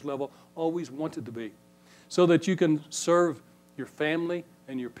unconscious level always wanted to be, so that you can serve your family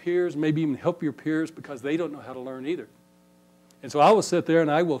and your peers, maybe even help your peers because they don't know how to learn either. And so I will sit there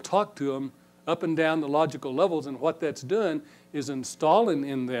and I will talk to them up and down the logical levels, and what that's doing is installing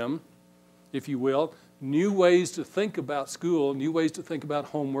in them, if you will, new ways to think about school, new ways to think about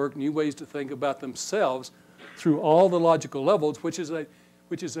homework, new ways to think about themselves through all the logical levels, which is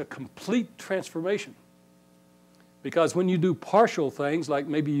a complete transformation. Because when you do partial things, like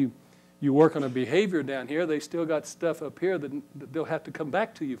maybe you work on a behavior down here, they still got stuff up here that they'll have to come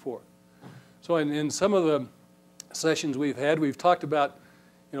back to you for. So in some of the sessions we've had, we've talked about,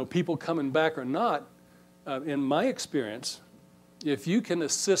 people coming back or not. In my experience, if you can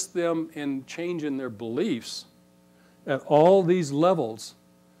assist them in changing their beliefs at all these levels,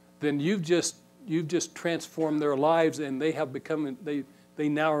 then you've just transformed their lives, and they have become, they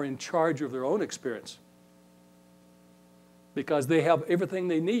now are in charge of their own experience. Because they have everything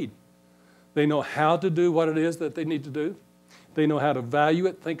they need. They know how to do what it is that they need to do. They know how to value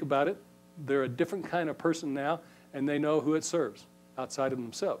it, think about it. They're a different kind of person now, and they know who it serves outside of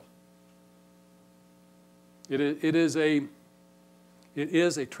themselves. It is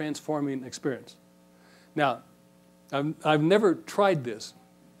a transforming experience. Now, I've never tried this,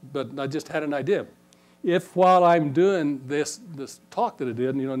 but I just had an idea. If while I'm doing this talk that I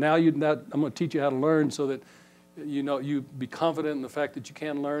did, now I'm going to teach you how to learn so that you be confident in the fact that you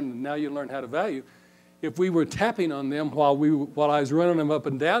can learn, and now you learn how to value. If we were tapping on them while I was running them up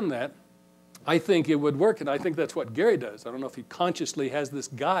and down that, I think it would work, and I think that's what Gary does. I don't know if he consciously has this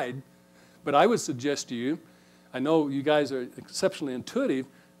guide, but I would suggest to you, I know you guys are exceptionally intuitive,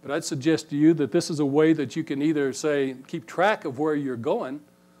 but I'd suggest to you that this is a way that you can either say, keep track of where you're going,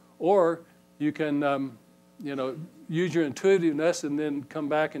 or you can, use your intuitiveness and then come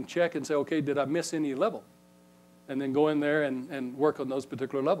back and check and say, okay, did I miss any level? And then go in there and work on those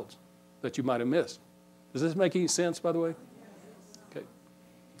particular levels that you might have missed. Does this make any sense, by the way? Okay.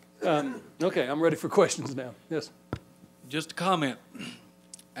 Okay, I'm ready for questions now. Yes? Just a comment.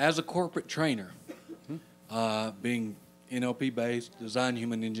 As a corporate trainer, being NLP-based, design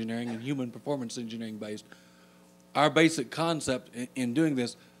human engineering, and human performance engineering based, our basic concept in doing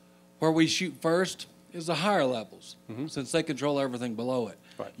this, where we shoot first is the higher levels, since they control everything below it.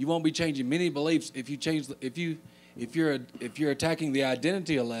 Right. You won't be changing many beliefs if you change if you're attacking the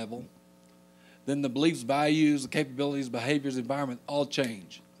identity level, then the beliefs, values, the capabilities, behaviors, environment all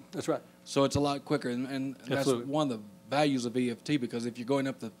change. That's right. So it's a lot quicker, and that's one of the values of EFT, because if you're going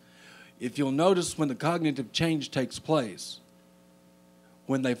up if you'll notice when the cognitive change takes place,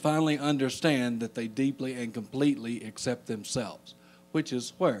 when they finally understand that they deeply and completely accept themselves, which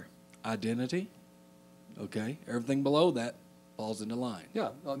is where? Identity, okay? Everything below that falls into line. Yeah,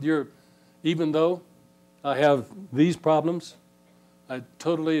 even though I have these problems, I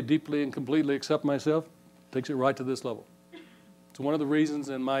totally, deeply, and completely accept myself, takes it right to this level. It's one of the reasons,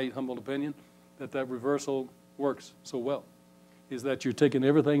 in my humble opinion, that reversal works so well, is that you're taking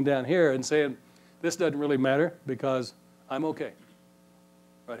everything down here and saying, this doesn't really matter because I'm okay,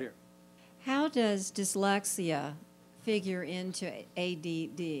 right here. How does dyslexia figure into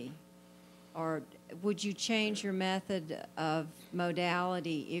ADD? Or would you change your method of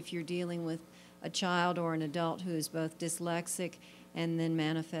modality if you're dealing with a child or an adult who is both dyslexic and then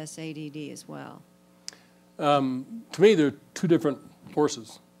manifests ADD as well? To me, they're two different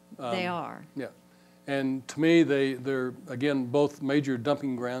forces. They are. Yeah. And to me, they're, again, both major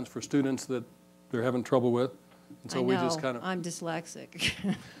dumping grounds for students that they're having trouble with. And so I know, we just kind of, I'm dyslexic.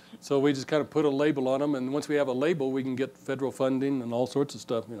 so we just kind of put a label on them, and once we have a label, we can get federal funding and all sorts of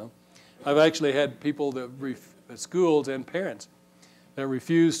stuff, I've actually had people that schools and parents that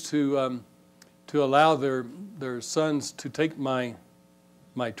refuse to allow their sons to take my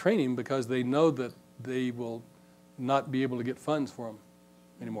training because they know that they will not be able to get funds for them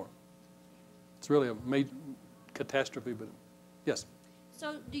anymore. It's really a major catastrophe, but yes.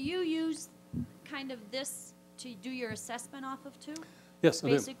 So do you use kind of this to do your assessment off of too? Yes, I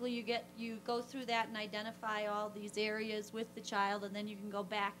do. Basically, you go through that and identify all these areas with the child, and then you can go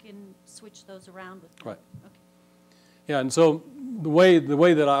back and switch those around with them. Right. Okay. Yeah, and so the way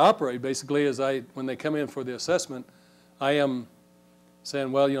that I operate basically is when they come in for the assessment, I am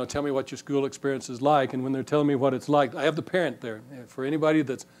saying, well, tell me what your school experience is like. And when they're telling me what it's like, I have the parent there. For anybody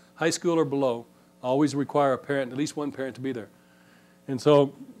that's high school or below, I always require a parent, at least one parent, to be there. And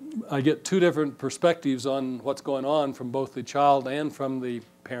so I get two different perspectives on what's going on from both the child and from the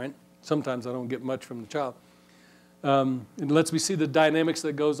parent. Sometimes I don't get much from the child. It lets me see the dynamics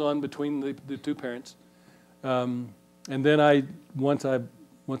that goes on between the two parents. And then once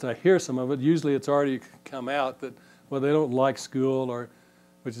I hear some of it, usually it's already come out that, well, they don't like school, or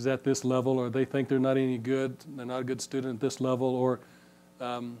which is at this level, or they think they're not any good, they're not a good student at this level, or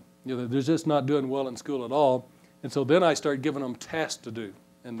they're just not doing well in school at all. And so then I start giving them tasks to do.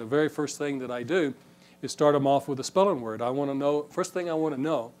 And the very first thing that I do is start them off with a spelling word. First thing I want to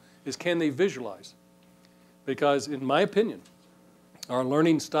know is, can they visualize? Because in my opinion, our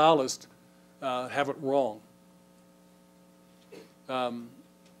learning stylists have it wrong.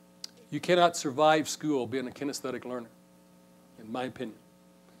 You cannot survive school being a kinesthetic learner, in my opinion.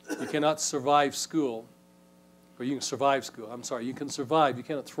 You cannot survive school, or you can survive school. I'm sorry, you can survive, you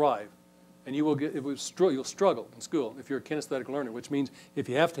cannot thrive. And you'll struggle in school if you're a kinesthetic learner, which means if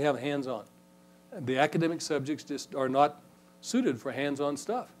you have to have hands-on. The academic subjects just are not suited for hands-on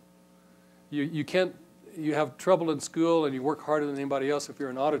stuff. You have trouble in school and you work harder than anybody else if you're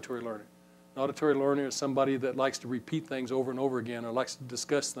an auditory learner. An auditory learner is somebody that likes to repeat things over and over again, or likes to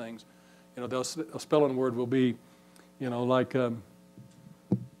discuss things. A spelling word will be, like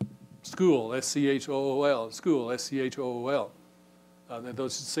school, S-C-H-O-O-L, school, S-C-H-O-O-L.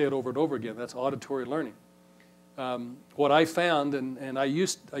 Those say it over and over again. That's auditory learning. What I found, and I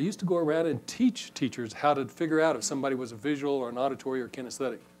used to go around and teach teachers how to figure out if somebody was a visual or an auditory or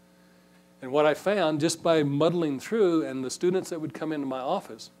kinesthetic. And what I found just by muddling through, and the students that would come into my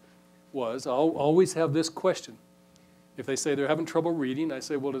office, was I'll always have this question. If they say they're having trouble reading, I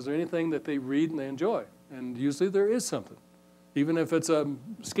say, well, is there anything that they read and they enjoy? And usually there is something. Even if it's a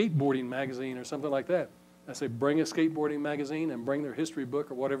skateboarding magazine or something like that. I say, bring a skateboarding magazine and bring their history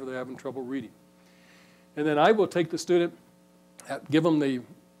book or whatever they're having trouble reading. And then I will take the student, give them the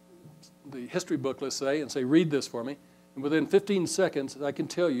history book, let's say, and say, read this for me. And within 15 seconds, I can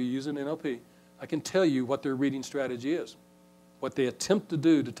tell you, using NLP, I can tell you what their reading strategy is, what they attempt to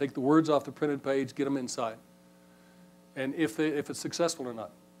do to take the words off the printed page, get them inside, and if it's successful or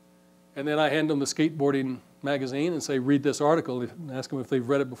not. And then I hand them the skateboarding magazine and say, read this article, and ask them if they've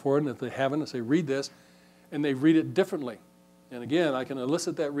read it before, and if they haven't, I say, read this, and they read it differently. And again, I can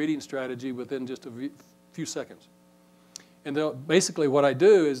elicit that reading strategy within just a few seconds. And basically what I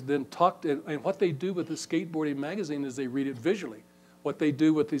do is then and what they do with the skateboarding magazine is they read it visually. What they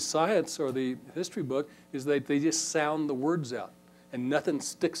do with the science or the history book is they just sound the words out, and nothing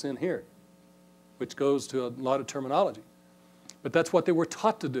sticks in here, which goes to a lot of terminology. But that's what they were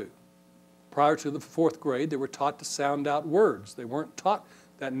taught to do. Prior to the 4th grade, they were taught to sound out words. They weren't taught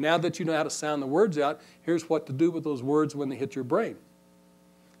that now that you know how to sound the words out, here's what to do with those words when they hit your brain. And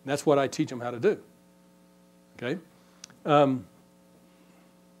that's what I teach them how to do. Okay? So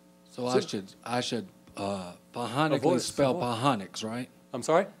I should phonetically spell phonics, right? I'm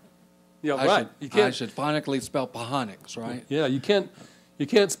sorry? Yeah, right. I should phonetically spell phonics, right? Yeah, you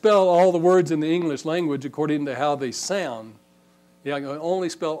can't spell all the words in the English language according to how they sound. Yeah, you can only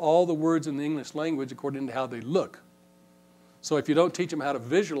spell all the words in the English language according to how they look. So if you don't teach them how to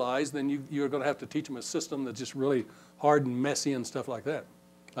visualize, then you're going to have to teach them a system that's just really hard and messy and stuff like that.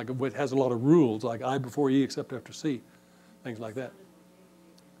 Like it has a lot of rules, like I before E except after C, things like that.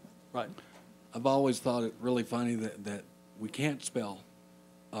 Right. I've always thought it really funny that we can't spell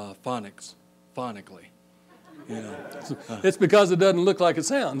phonics phonically. It's because it doesn't look like it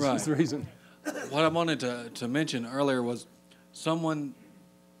sounds. Right. That's the reason. What I wanted to mention earlier was someone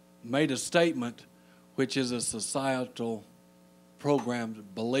made a statement which is a societal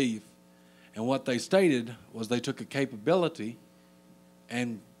programmed belief, and what they stated was they took a capability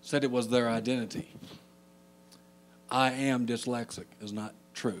and said it was their identity. I am dyslexic is not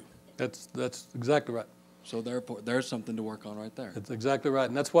true. That's exactly right. So therefore, there's something to work on right there. That's exactly right,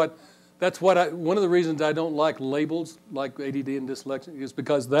 and that's what one of the reasons I don't like labels like ADD and dyslexia is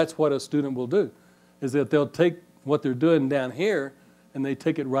because that's what a student will do, is that they'll take what they're doing down here and they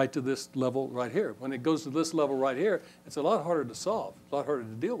take it right to this level right here. When it goes to this level right here, it's a lot harder to solve, a lot harder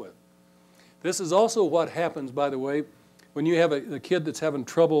to deal with. This is also what happens, by the way, when you have a kid that's having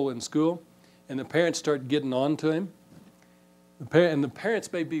trouble in school and the parents start getting on to him. And the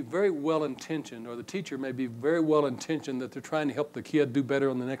parents may be very well-intentioned, or the teacher may be very well-intentioned that they're trying to help the kid do better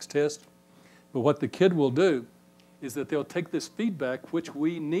on the next test. But what the kid will do is that they'll take this feedback, which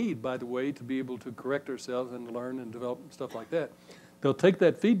we need, by the way, to be able to correct ourselves and learn and develop and stuff like that. They'll take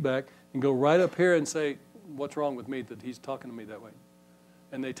that feedback and go right up here and say, what's wrong with me that he's talking to me that way?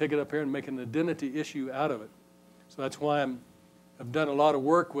 and they take it up here and make an identity issue out of it. So that's why I've done a lot of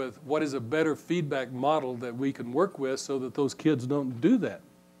work with what is a better feedback model that we can work with so that those kids don't do that,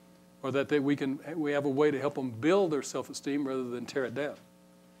 or that we have a way to help them build their self-esteem rather than tear it down.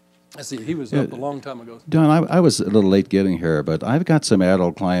 I see, he was up a long time ago. Don, I was a little late getting here, but I've got some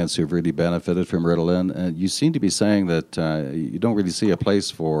adult clients who've really benefited from Ritalin, and you seem to be saying that you don't really see a place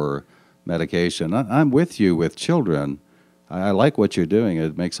for medication. I'm with you with children. I like what you're doing.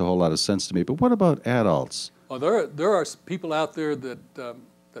 It makes a whole lot of sense to me. But what about adults? Well, there are people out there that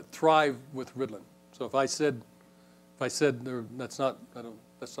thrive with Ritalin. So if I said that's not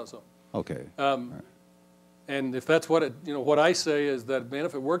so. Okay. And if that's what what I say is that, man,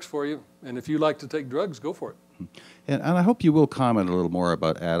 if it works for you, and if you like to take drugs, go for it. And I hope you will comment a little more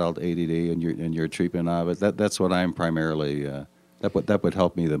about adult ADD and your treatment of it. That's what I'm primarily. That would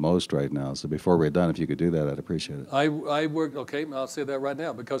help me the most right now. So before we're done, if you could do that, I'd appreciate it. I work. Okay, I'll say that right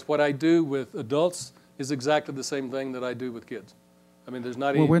now, because what I do with adults is exactly the same thing that I do with kids. I mean, there's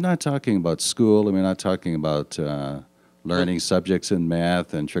not. Well, we're not talking about school, and we're not talking about learning subjects in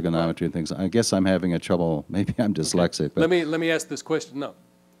math and trigonometry and things. I guess I'm having a trouble. Maybe I'm dyslexic. Okay. But let me ask this question.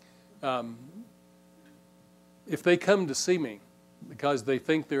 No. If they come to see me because they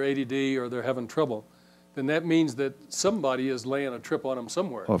think they're ADD or they're having trouble, then that means that somebody is laying a trip on them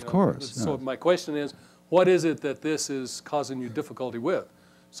somewhere. Of course. So my question is, what is it that this is causing you difficulty with?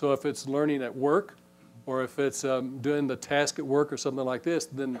 So if it's learning at work, or if it's doing the task at work or something like this,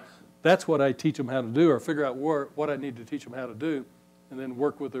 then that's what I teach them how to do, or figure out what I need to teach them how to do, and then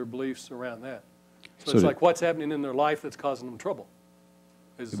work with their beliefs around that. So it's like what's happening in their life that's causing them trouble.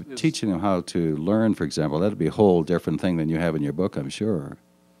 Teaching them how to learn, for example, that would be a whole different thing than you have in your book, I'm sure.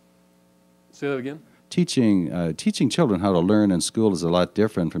 Say that again? Teaching children how to learn in school is a lot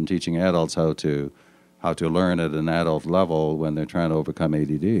different from teaching adults how to learn at an adult level when they're trying to overcome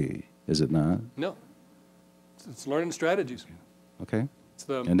ADD, is it not? No. It's learning strategies. Okay.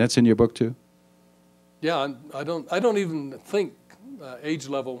 And that's in your book too? Yeah, I don't even think age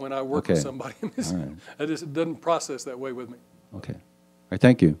level when I work with somebody. It doesn't process that way with me. Okay. All right,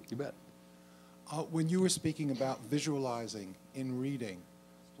 thank you. You bet. When you were speaking about visualizing in reading,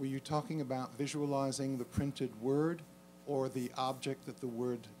 were you talking about visualizing the printed word or the object that the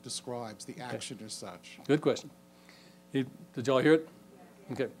word describes, the action as such? Good question. Did y'all hear it?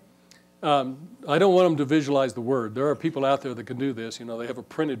 Okay. I don't want them to visualize the word. There are people out there that can do this. They have a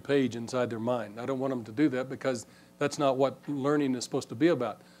printed page inside their mind. I don't want them to do that because that's not what learning is supposed to be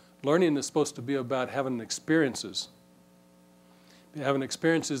about. Learning is supposed to be about having experiences. Having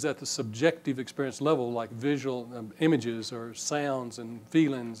experiences at the subjective experience level, like visual images or sounds and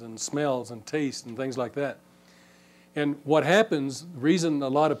feelings and smells and tastes and things like that. And what happens, the reason a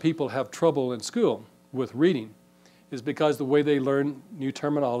lot of people have trouble in school with reading is because the way they learn new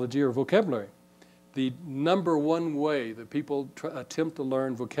terminology or vocabulary. The number one way that people attempt to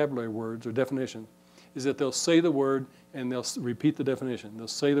learn vocabulary words or definitions is that they'll say the word and they'll repeat the definition. They'll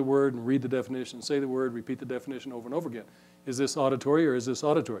say the word and read the definition, say the word, repeat the definition over and over again. Is this auditory or is this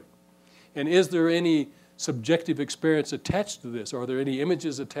auditory? And is there any subjective experience attached to this? Are there any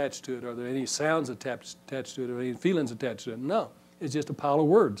images attached to it? Are there any sounds attached to it? Or any feelings attached to it? No, it's just a pile of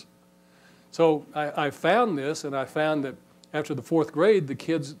words. So I found this, and I found that after the 4th grade, the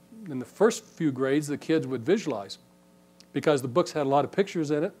kids, in the first few grades, the kids would visualize because the books had a lot of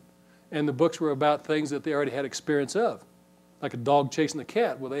pictures in it, and the books were about things that they already had experience of, like a dog chasing a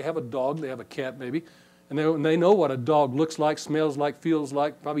cat. Well, they have a dog, they have a cat maybe, and they know what a dog looks like, smells like, feels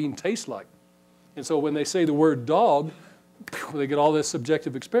like, probably even tastes like. And so when they say the word dog, they get all this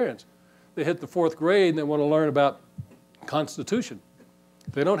subjective experience. They hit the 4th grade and they want to learn about Constitution.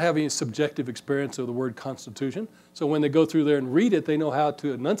 They don't have any subjective experience of the word Constitution. So when they go through there and read it, they know how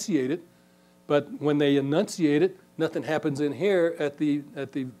to enunciate it. But when they enunciate it, nothing happens in here at the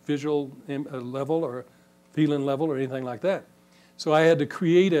visual level or feeling level or anything like that. So I had to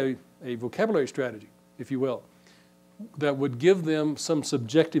create a vocabulary strategy, if you will, that would give them some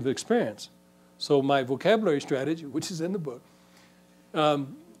subjective experience. So my vocabulary strategy, which is in the book,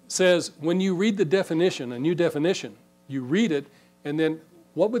 says when you read the definition, a new definition, you read it, and then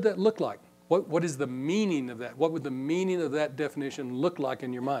what would that look like? What is the meaning of that? What would the meaning of that definition look like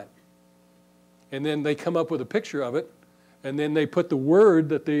in your mind? And then they come up with a picture of it, and then they put the word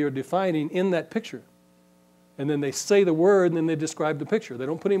that they are defining in that picture. And then they say the word, and then they describe the picture. They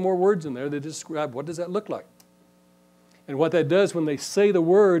don't put any more words in there. They describe what does that look like. And what that does when they say the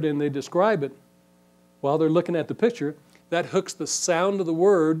word and they describe it while they're looking at the picture, that hooks the sound of the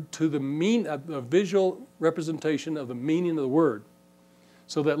word to a visual representation of the meaning of the word.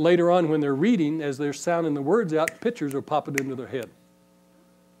 So that later on when they're reading, as they're sounding the words out, pictures are popping into their head.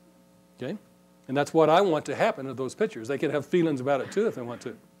 Okay? And that's what I want to happen to those pictures. They can have feelings about it too if they want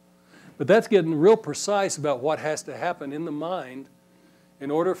to. But that's getting real precise about what has to happen in the mind in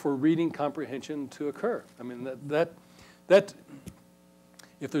order for reading comprehension to occur. I mean, that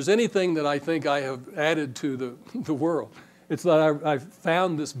if there's anything that I think I have added to the world, it's that I've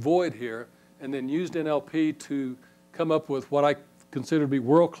found this void here and then used NLP to come up with what I consider to be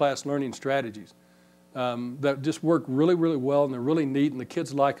world-class learning strategies that just work really, really well, and they're really neat, and the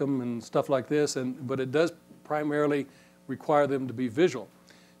kids like them and stuff like this, but it does primarily require them to be visual.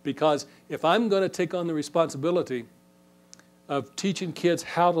 Because if I'm going to take on the responsibility of teaching kids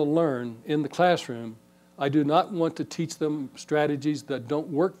how to learn in the classroom, I do not want to teach them strategies that don't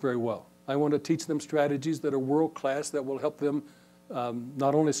work very well. I want to teach them strategies that are world-class that will help them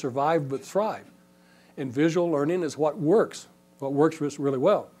not only survive but thrive. And visual learning is what works really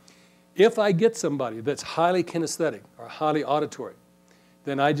well. If I get somebody that's highly kinesthetic or highly auditory,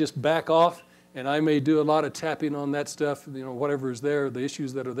 then I just back off, and I may do a lot of tapping on that stuff, you know, whatever is there, the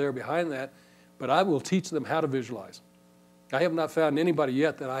issues that are there behind that, but I will teach them how to visualize. I have not found anybody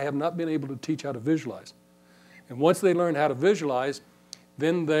yet that I have not been able to teach how to visualize. And once they learn how to visualize,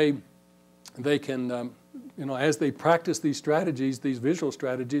 then they can, you know, as they practice these strategies, these visual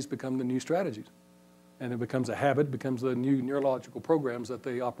strategies become the new strategies. And it becomes a habit, becomes the new neurological programs that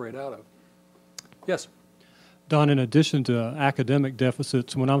they operate out of. Yes? Don, in addition to academic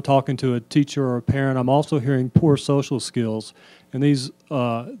deficits, when I'm talking to a teacher or a parent, I'm also hearing poor social skills. And this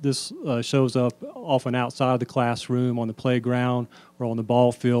shows up often outside the classroom, on the playground, or on the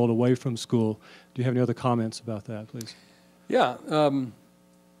ball field, away from school. Do you have any other comments about that, please? Yeah.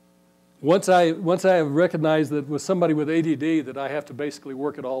 Once I have recognized that with somebody with ADD that I have to basically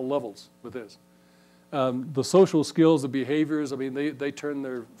work at all levels with this. The social skills, the behaviors, I mean, they turn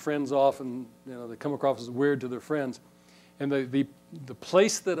their friends off, and you know, they come across as weird to their friends. And the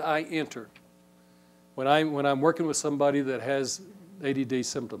place that I enter when I'm working with somebody that has ADD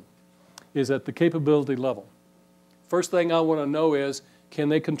symptom is at the capability level. First thing I want to know is, can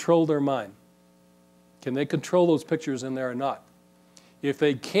they control their mind? Can they control those pictures in there or not? If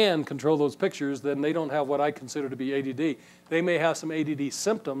they can control those pictures, then they don't have what I consider to be ADD. They may have some ADD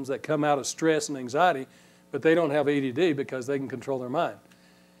symptoms that come out of stress and anxiety, but they don't have ADD because they can control their mind.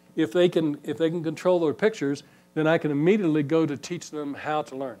 If they can control their pictures, then I can immediately go to teach them how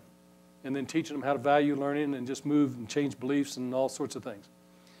to learn, and then teach them how to value learning and just move and change beliefs and all sorts of things.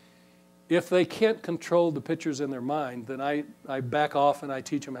 If they can't control the pictures in their mind, then I back off and I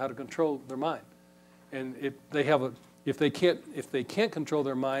teach them how to control their mind. And if they can't control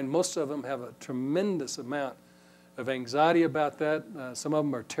their mind, most of them have a tremendous amount of anxiety about that. Some of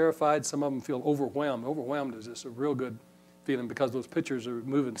them are terrified. Some of them feel overwhelmed. Overwhelmed is just a real good feeling because those pictures are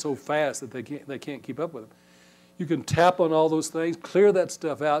moving so fast that they can't keep up with them. You can tap on all those things, clear that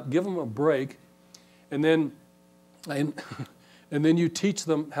stuff out, give them a break, and then you teach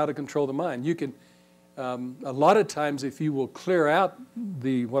them how to control the mind. You can, a lot of times, if you will clear out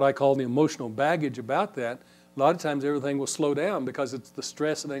what I call the emotional baggage about that, a lot of times everything will slow down because it's the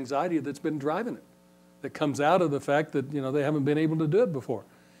stress and anxiety that's been driving it, that comes out of the fact that, you know, they haven't been able to do it before.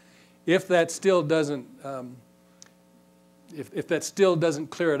 If that still doesn't, if that still doesn't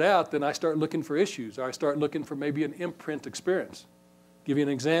clear it out, then I start looking for issues, or I start looking for maybe an imprint experience. Give you an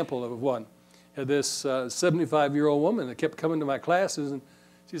example of one. I had this 75-year-old woman that kept coming to my classes, and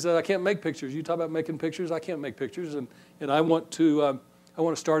she said, "I can't make pictures. You talk about making pictures. I can't make pictures, and I want to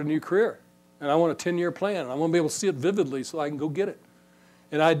start a new career, and I want a 10-year plan, and I want to be able to see it vividly so I can go get it."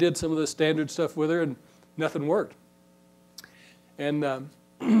 And I did some of the standard stuff with her, and nothing worked. And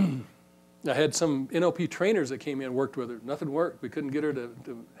I had some NLP trainers that came in and worked with her. Nothing worked. We couldn't get her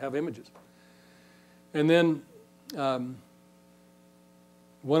to have images. And then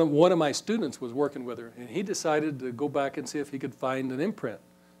one of my students was working with her, and he decided to go back and see if he could find an imprint.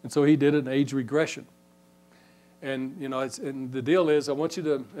 And so he did an age regression. And, you know, and the deal is, I want you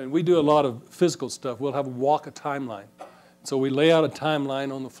to, and we do a lot of physical stuff. We'll have a timeline. So we lay out a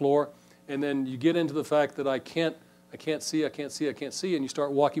timeline on the floor, and then you get into the fact that I can't see, and you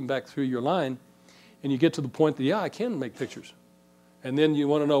start walking back through your line, and you get to the point that, yeah, I can make pictures. And then you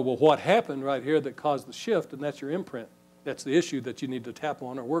want to know, well, what happened right here that caused the shift, and that's your imprint. That's the issue that you need to tap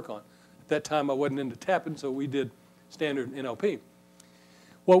on or work on. At that time, I wasn't into tapping, so we did standard NLP.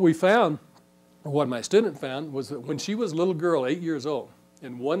 What we found, or what my student found, was that when she was a little girl, 8 years old,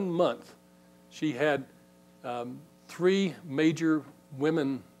 in 1 month, she had 3 major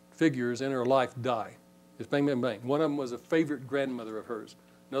women figures in her life die. Just bang, bang, bang. One of them was a favorite grandmother of hers.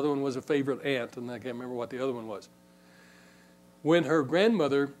 Another one was a favorite aunt, and I can't remember what the other one was. When her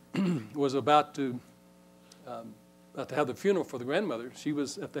grandmother was about to to have the funeral for the grandmother. She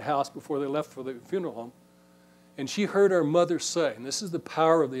was at the house before they left for the funeral home. And she heard her mother say, and this is the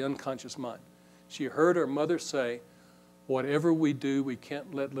power of the unconscious mind, she heard her mother say, whatever we do, we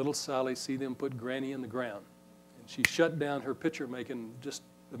can't let little Sally see them put Granny in the ground. And she shut down her picture making just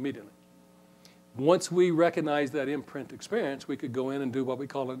immediately. Once we recognize that imprint experience, we could go in and do what we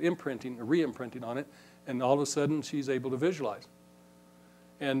call an imprinting, a re-imprinting on it, and all of a sudden she's able to visualize.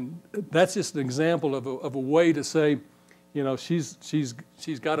 And that's just an example of a way to say, you know, she's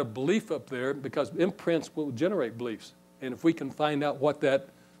got a belief up there, because imprints will generate beliefs. And if we can find out what that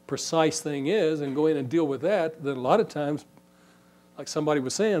precise thing is and go in and deal with that, then a lot of times, like somebody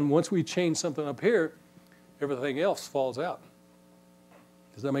was saying, once we change something up here, everything else falls out.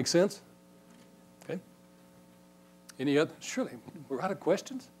 Does that make sense? Okay. Any other? Surely, we're out of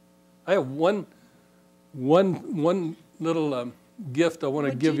questions. I have one little gift I want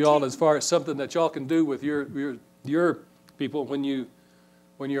to give you all, as far as something that y'all can do with your people when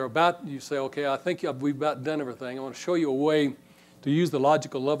you're about, you say, okay, I think we've about done everything. I want to show you a way to use the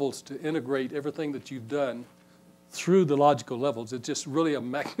logical levels to integrate everything that you've done through the logical levels. It's just really a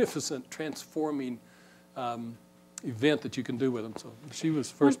magnificent transforming event that you can do with them. So she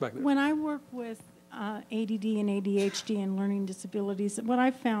was first back there. When I work with ADD and ADHD and learning disabilities, what I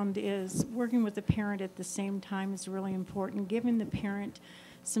found is working with the parent at the same time is really important, giving the parent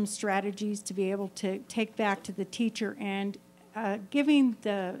some strategies to be able to take back to the teacher, and giving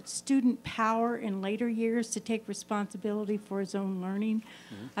the student power in later years to take responsibility for his own learning,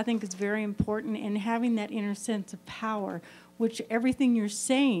 I think is very important. And having that inner sense of power, which everything you're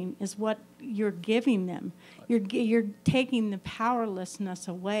saying is what you're giving them. You're taking the powerlessness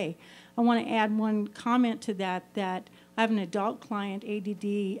away. I want to add one comment to that I have an adult client, ADD,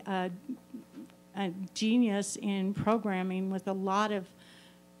 a genius in programming, with a lot of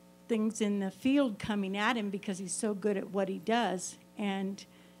things in the field coming at him because he's so good at what he does. And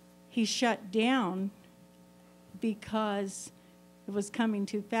he shut down because it was coming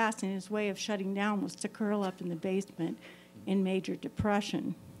too fast, and his way of shutting down was to curl up in the basement in major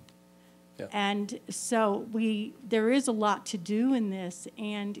depression. Yeah. And so there is a lot to do in this,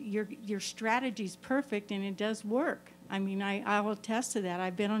 and your strategy's perfect, and it does work. I mean, I'll attest to that.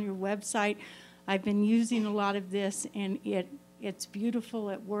 I've been on your website. I've been using a lot of this, and it's beautiful,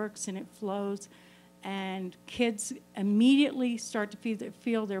 it works, and it flows. And kids immediately start to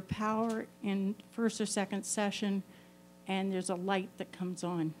feel their power in first or second session, and there's a light that comes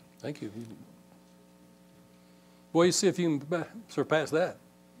on. Thank you. Well, you see if you can surpass that.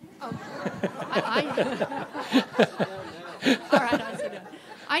 Oh. All right, I'll sit down.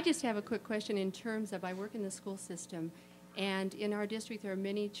 I just have a quick question in terms of, I work in the school system, and in our district there are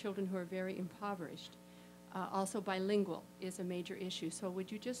many children who are very impoverished. Also bilingual is a major issue. So would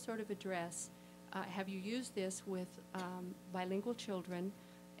you just sort of address, have you used this with bilingual children,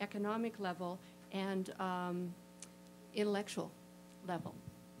 economic level, and intellectual level?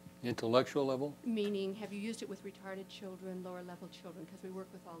 Intellectual level? Meaning, have you used it with retarded children, lower level children? Because we work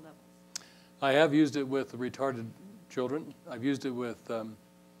with all levels. I have used it with retarded children. I've used it with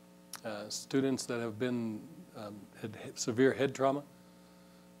students that have been had severe head trauma.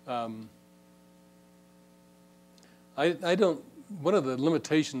 I don't, one of the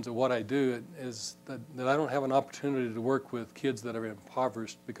limitations of what I do is that I don't have an opportunity to work with kids that are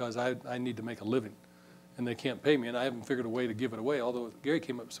impoverished, because I need to make a living and they can't pay me, and I haven't figured a way to give it away, although Gary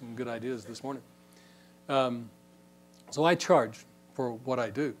came up with some good ideas this morning. So I charge for what I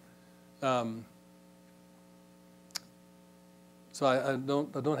do. So I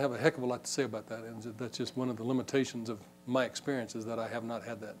don't have a heck of a lot to say about that, and that's just one of the limitations of my experience, is that I have not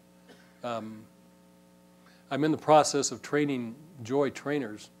had that. I'm in the process of training Joy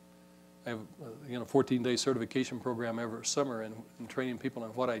trainers. I have a 14-day certification program every summer, and training people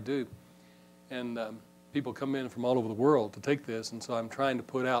on what I do. And people come in from all over the world to take this, and so I'm trying to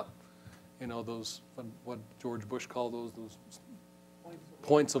put out, those, what George Bush called those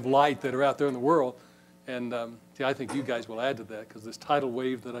points of light that are out there in the world. And see, I think you guys will add to that, because this tidal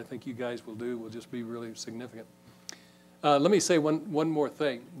wave that I think you guys will do will just be really significant. Let me say one more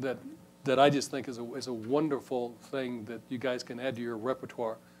thing that I just think is a wonderful thing that you guys can add to your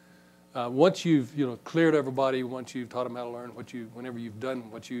repertoire. Once you've cleared everybody, once you've taught them how to learn, whenever you've done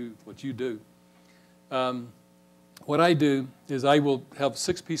what you do, what I do is I will have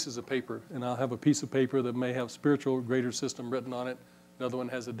 6 pieces of paper, and I'll have a piece of paper that may have spiritual greater system written on it. Another one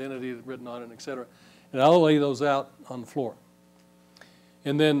has identity written on it, etc. And I'll lay those out on the floor.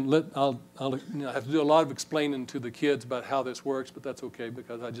 And then I'll have to do a lot of explaining to the kids about how this works, but that's okay,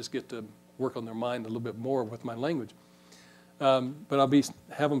 because I just get to work on their mind a little bit more with my language. But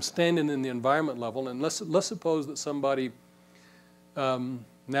have them standing in the environment level, and let's suppose that somebody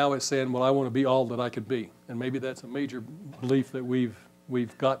now is saying, well, I want to be all that I could be, and maybe that's a major belief that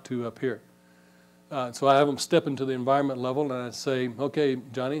we've got to up here. So I have them step into the environment level, and I say, okay,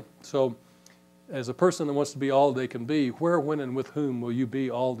 Johnny, so as a person that wants to be all they can be, where, when, and with whom will you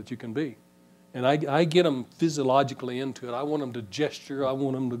be all that you can be? And I get them physiologically into it. I want them to gesture. I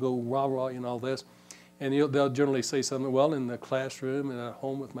want them to go rah-rah and all this. And they'll generally say something, well, in the classroom and at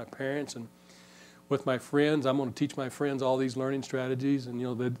home with my parents and with my friends, I'm going to teach my friends all these learning strategies. And,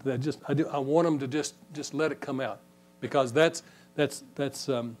 I want them to just let it come out, because that's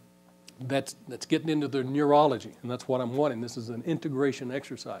getting into their neurology, and that's what I'm wanting. This is an integration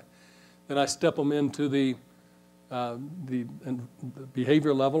exercise. Then I step them into the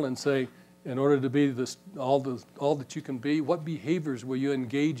behavior level and say, in order to be all that you can be, what behaviors will you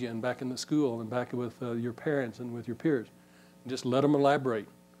engage in back in the school and back with your parents and with your peers? And just let them elaborate.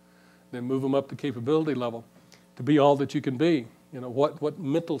 Then move them up the capability level to be all that you can be. What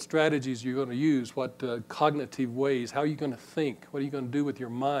mental strategies you're going to use, what cognitive ways, how are you going to think, what are you going to do with your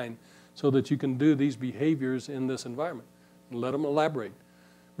mind so that you can do these behaviors in this environment. And let them elaborate.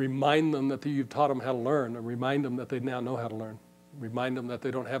 Remind them that you've taught them how to learn, and remind them that they now know how to learn. Remind them that they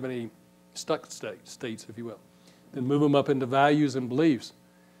don't have any stuck states, if you will. Then move them up into values and beliefs.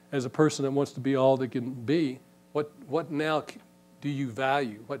 As a person that wants to be all they can be, what now do you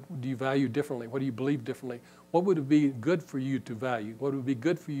value? What do you value differently? What do you believe differently? What would it be good for you to value? What would be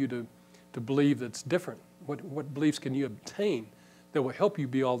good for you to believe that's different? What beliefs can you obtain that will help you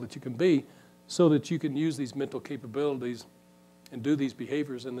be all that you can be, so that you can use these mental capabilities and do these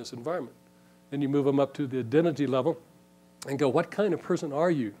behaviors in this environment? Then you move them up to the identity level and go, what kind of person are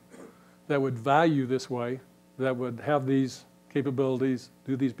you that would value this way, that would have these capabilities,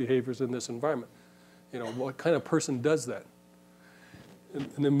 do these behaviors in this environment? What kind of person does that?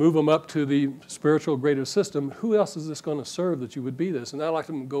 And then move them up to the spiritual greater system. Who else is this going to serve that you would be this? And I like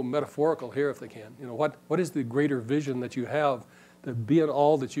them to go metaphorical here if they can. What is the greater vision that you have that being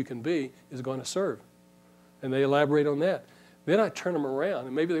all that you can be is going to serve? And they elaborate on that. Then I turn them around,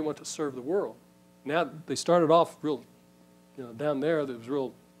 and maybe they want to serve the world. Now they started off real, down there, that was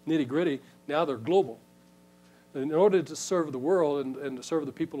real nitty-gritty. Now they're global. And in order to serve the world and to serve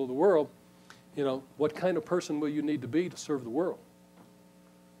the people of the world, what kind of person will you need to be to serve the world?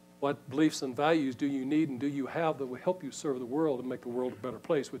 What beliefs and values do you need and do you have that will help you serve the world and make the world a better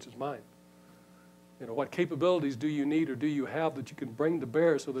place, which is mine? What capabilities do you need or do you have that you can bring to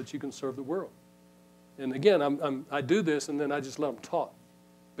bear so that you can serve the world? And again, I do this, and then I just let them talk,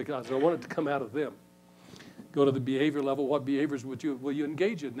 because I want it to come out of them. Go to the behavior level. What behaviors will you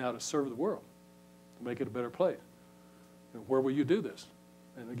engage in now to serve the world, to make it a better place? Where will you do this?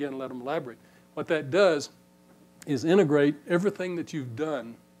 And again, let them elaborate. What that does is integrate everything that you've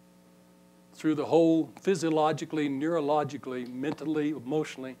done through the whole physiologically, neurologically, mentally,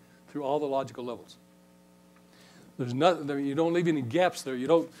 emotionally, through all the logical levels. There's nothing. You don't leave any gaps there. You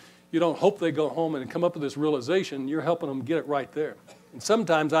don't hope they go home and come up with this realization. You're helping them get it right there. And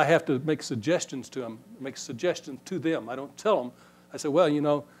sometimes I have to make suggestions to them, I don't tell them. I say, well,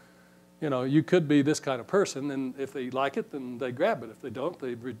 you could be this kind of person, and if they like it, then they grab it. If they don't,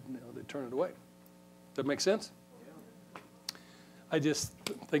 they turn it away. Does that make sense? I just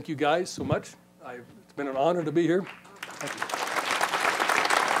thank you guys so much. It's been an honor to be here. Thank you.